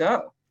nowhere to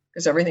go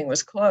because everything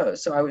was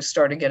closed. So I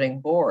started getting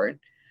bored.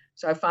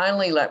 So I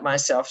finally let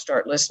myself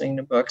start listening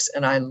to books,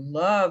 and I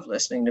love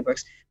listening to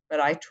books, but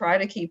I try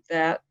to keep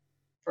that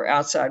for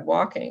outside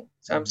walking.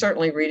 So I'm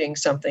certainly reading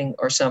something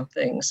or some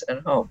things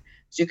at home.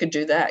 So you could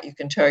do that. You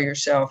can tell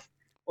yourself,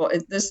 well,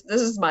 this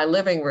is my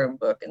living room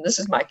book, and this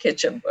is my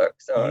kitchen book.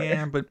 So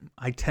yeah, but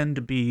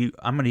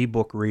I'm an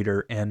ebook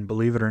reader, and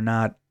believe it or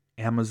not,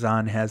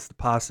 Amazon has the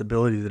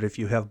possibility that if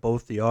you have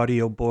both the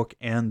audio book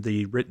and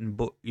the written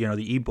book,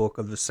 the ebook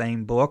of the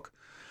same book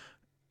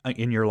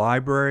in your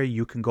library,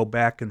 you can go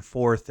back and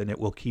forth, and it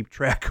will keep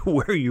track of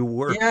where you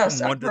were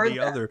from one to the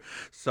other,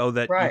 so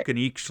that you can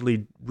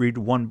actually read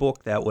one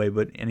book that way.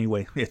 But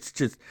anyway,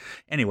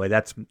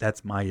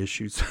 that's my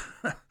issues.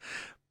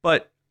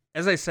 But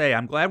as I say,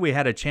 I'm glad we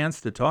had a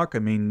chance to talk. I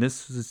mean,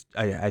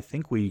 I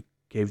think we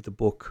gave the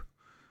book,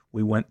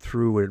 we went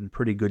through it in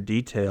pretty good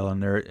detail,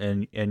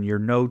 and your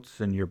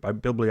notes and your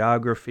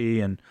bibliography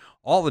and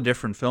all the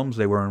different films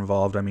they were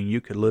involved. I mean,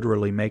 you could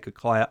literally make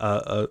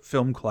a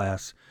film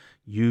class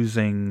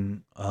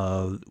using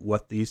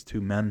what these 2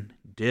 men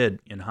did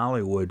in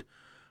Hollywood.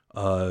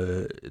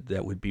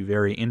 That would be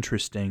very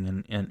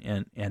interesting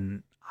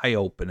and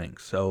eye-opening.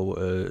 So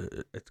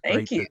it's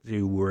great that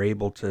you were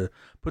able to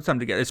put something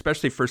together,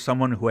 especially for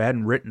someone who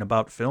hadn't written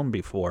about film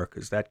before,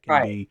 because that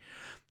can be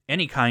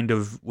any kind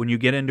of, when you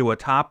get into a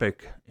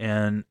topic,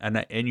 and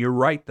you're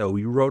right, though,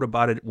 you wrote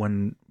about it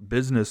when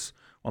business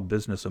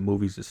of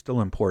movies is still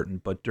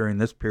important, but during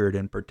this period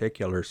in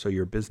particular, so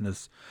your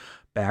business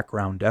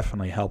background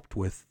definitely helped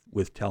with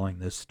telling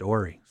this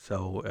story.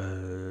 So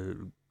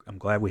I'm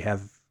glad we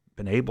have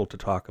been able to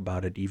talk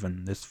about it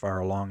even this far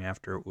along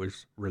after it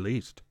was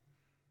released.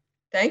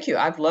 Thank you.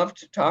 I've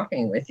loved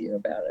talking with you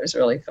about it. It was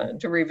really fun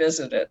to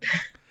revisit it.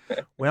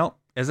 Well,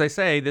 as I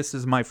say, this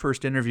is my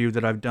first interview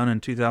that I've done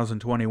in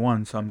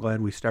 2021, so I'm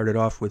glad we started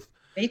off with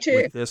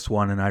this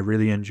one, and I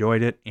really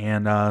enjoyed it,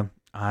 and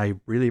I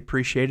really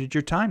appreciated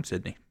your time,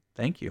 Sydney.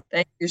 Thank you.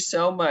 Thank you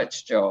so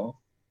much,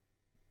 Joel.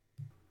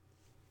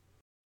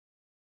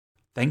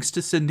 Thanks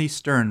to Sydney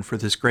Stern for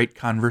this great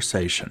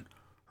conversation.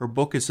 Her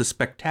book is a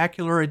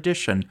spectacular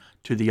addition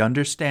to the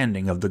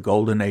understanding of the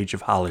golden age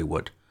of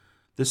Hollywood.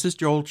 This is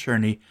Joel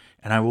Cherney,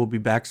 and I will be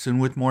back soon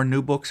with more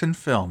New Books in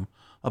Film,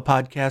 a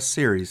podcast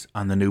series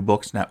on the New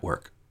Books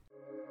Network.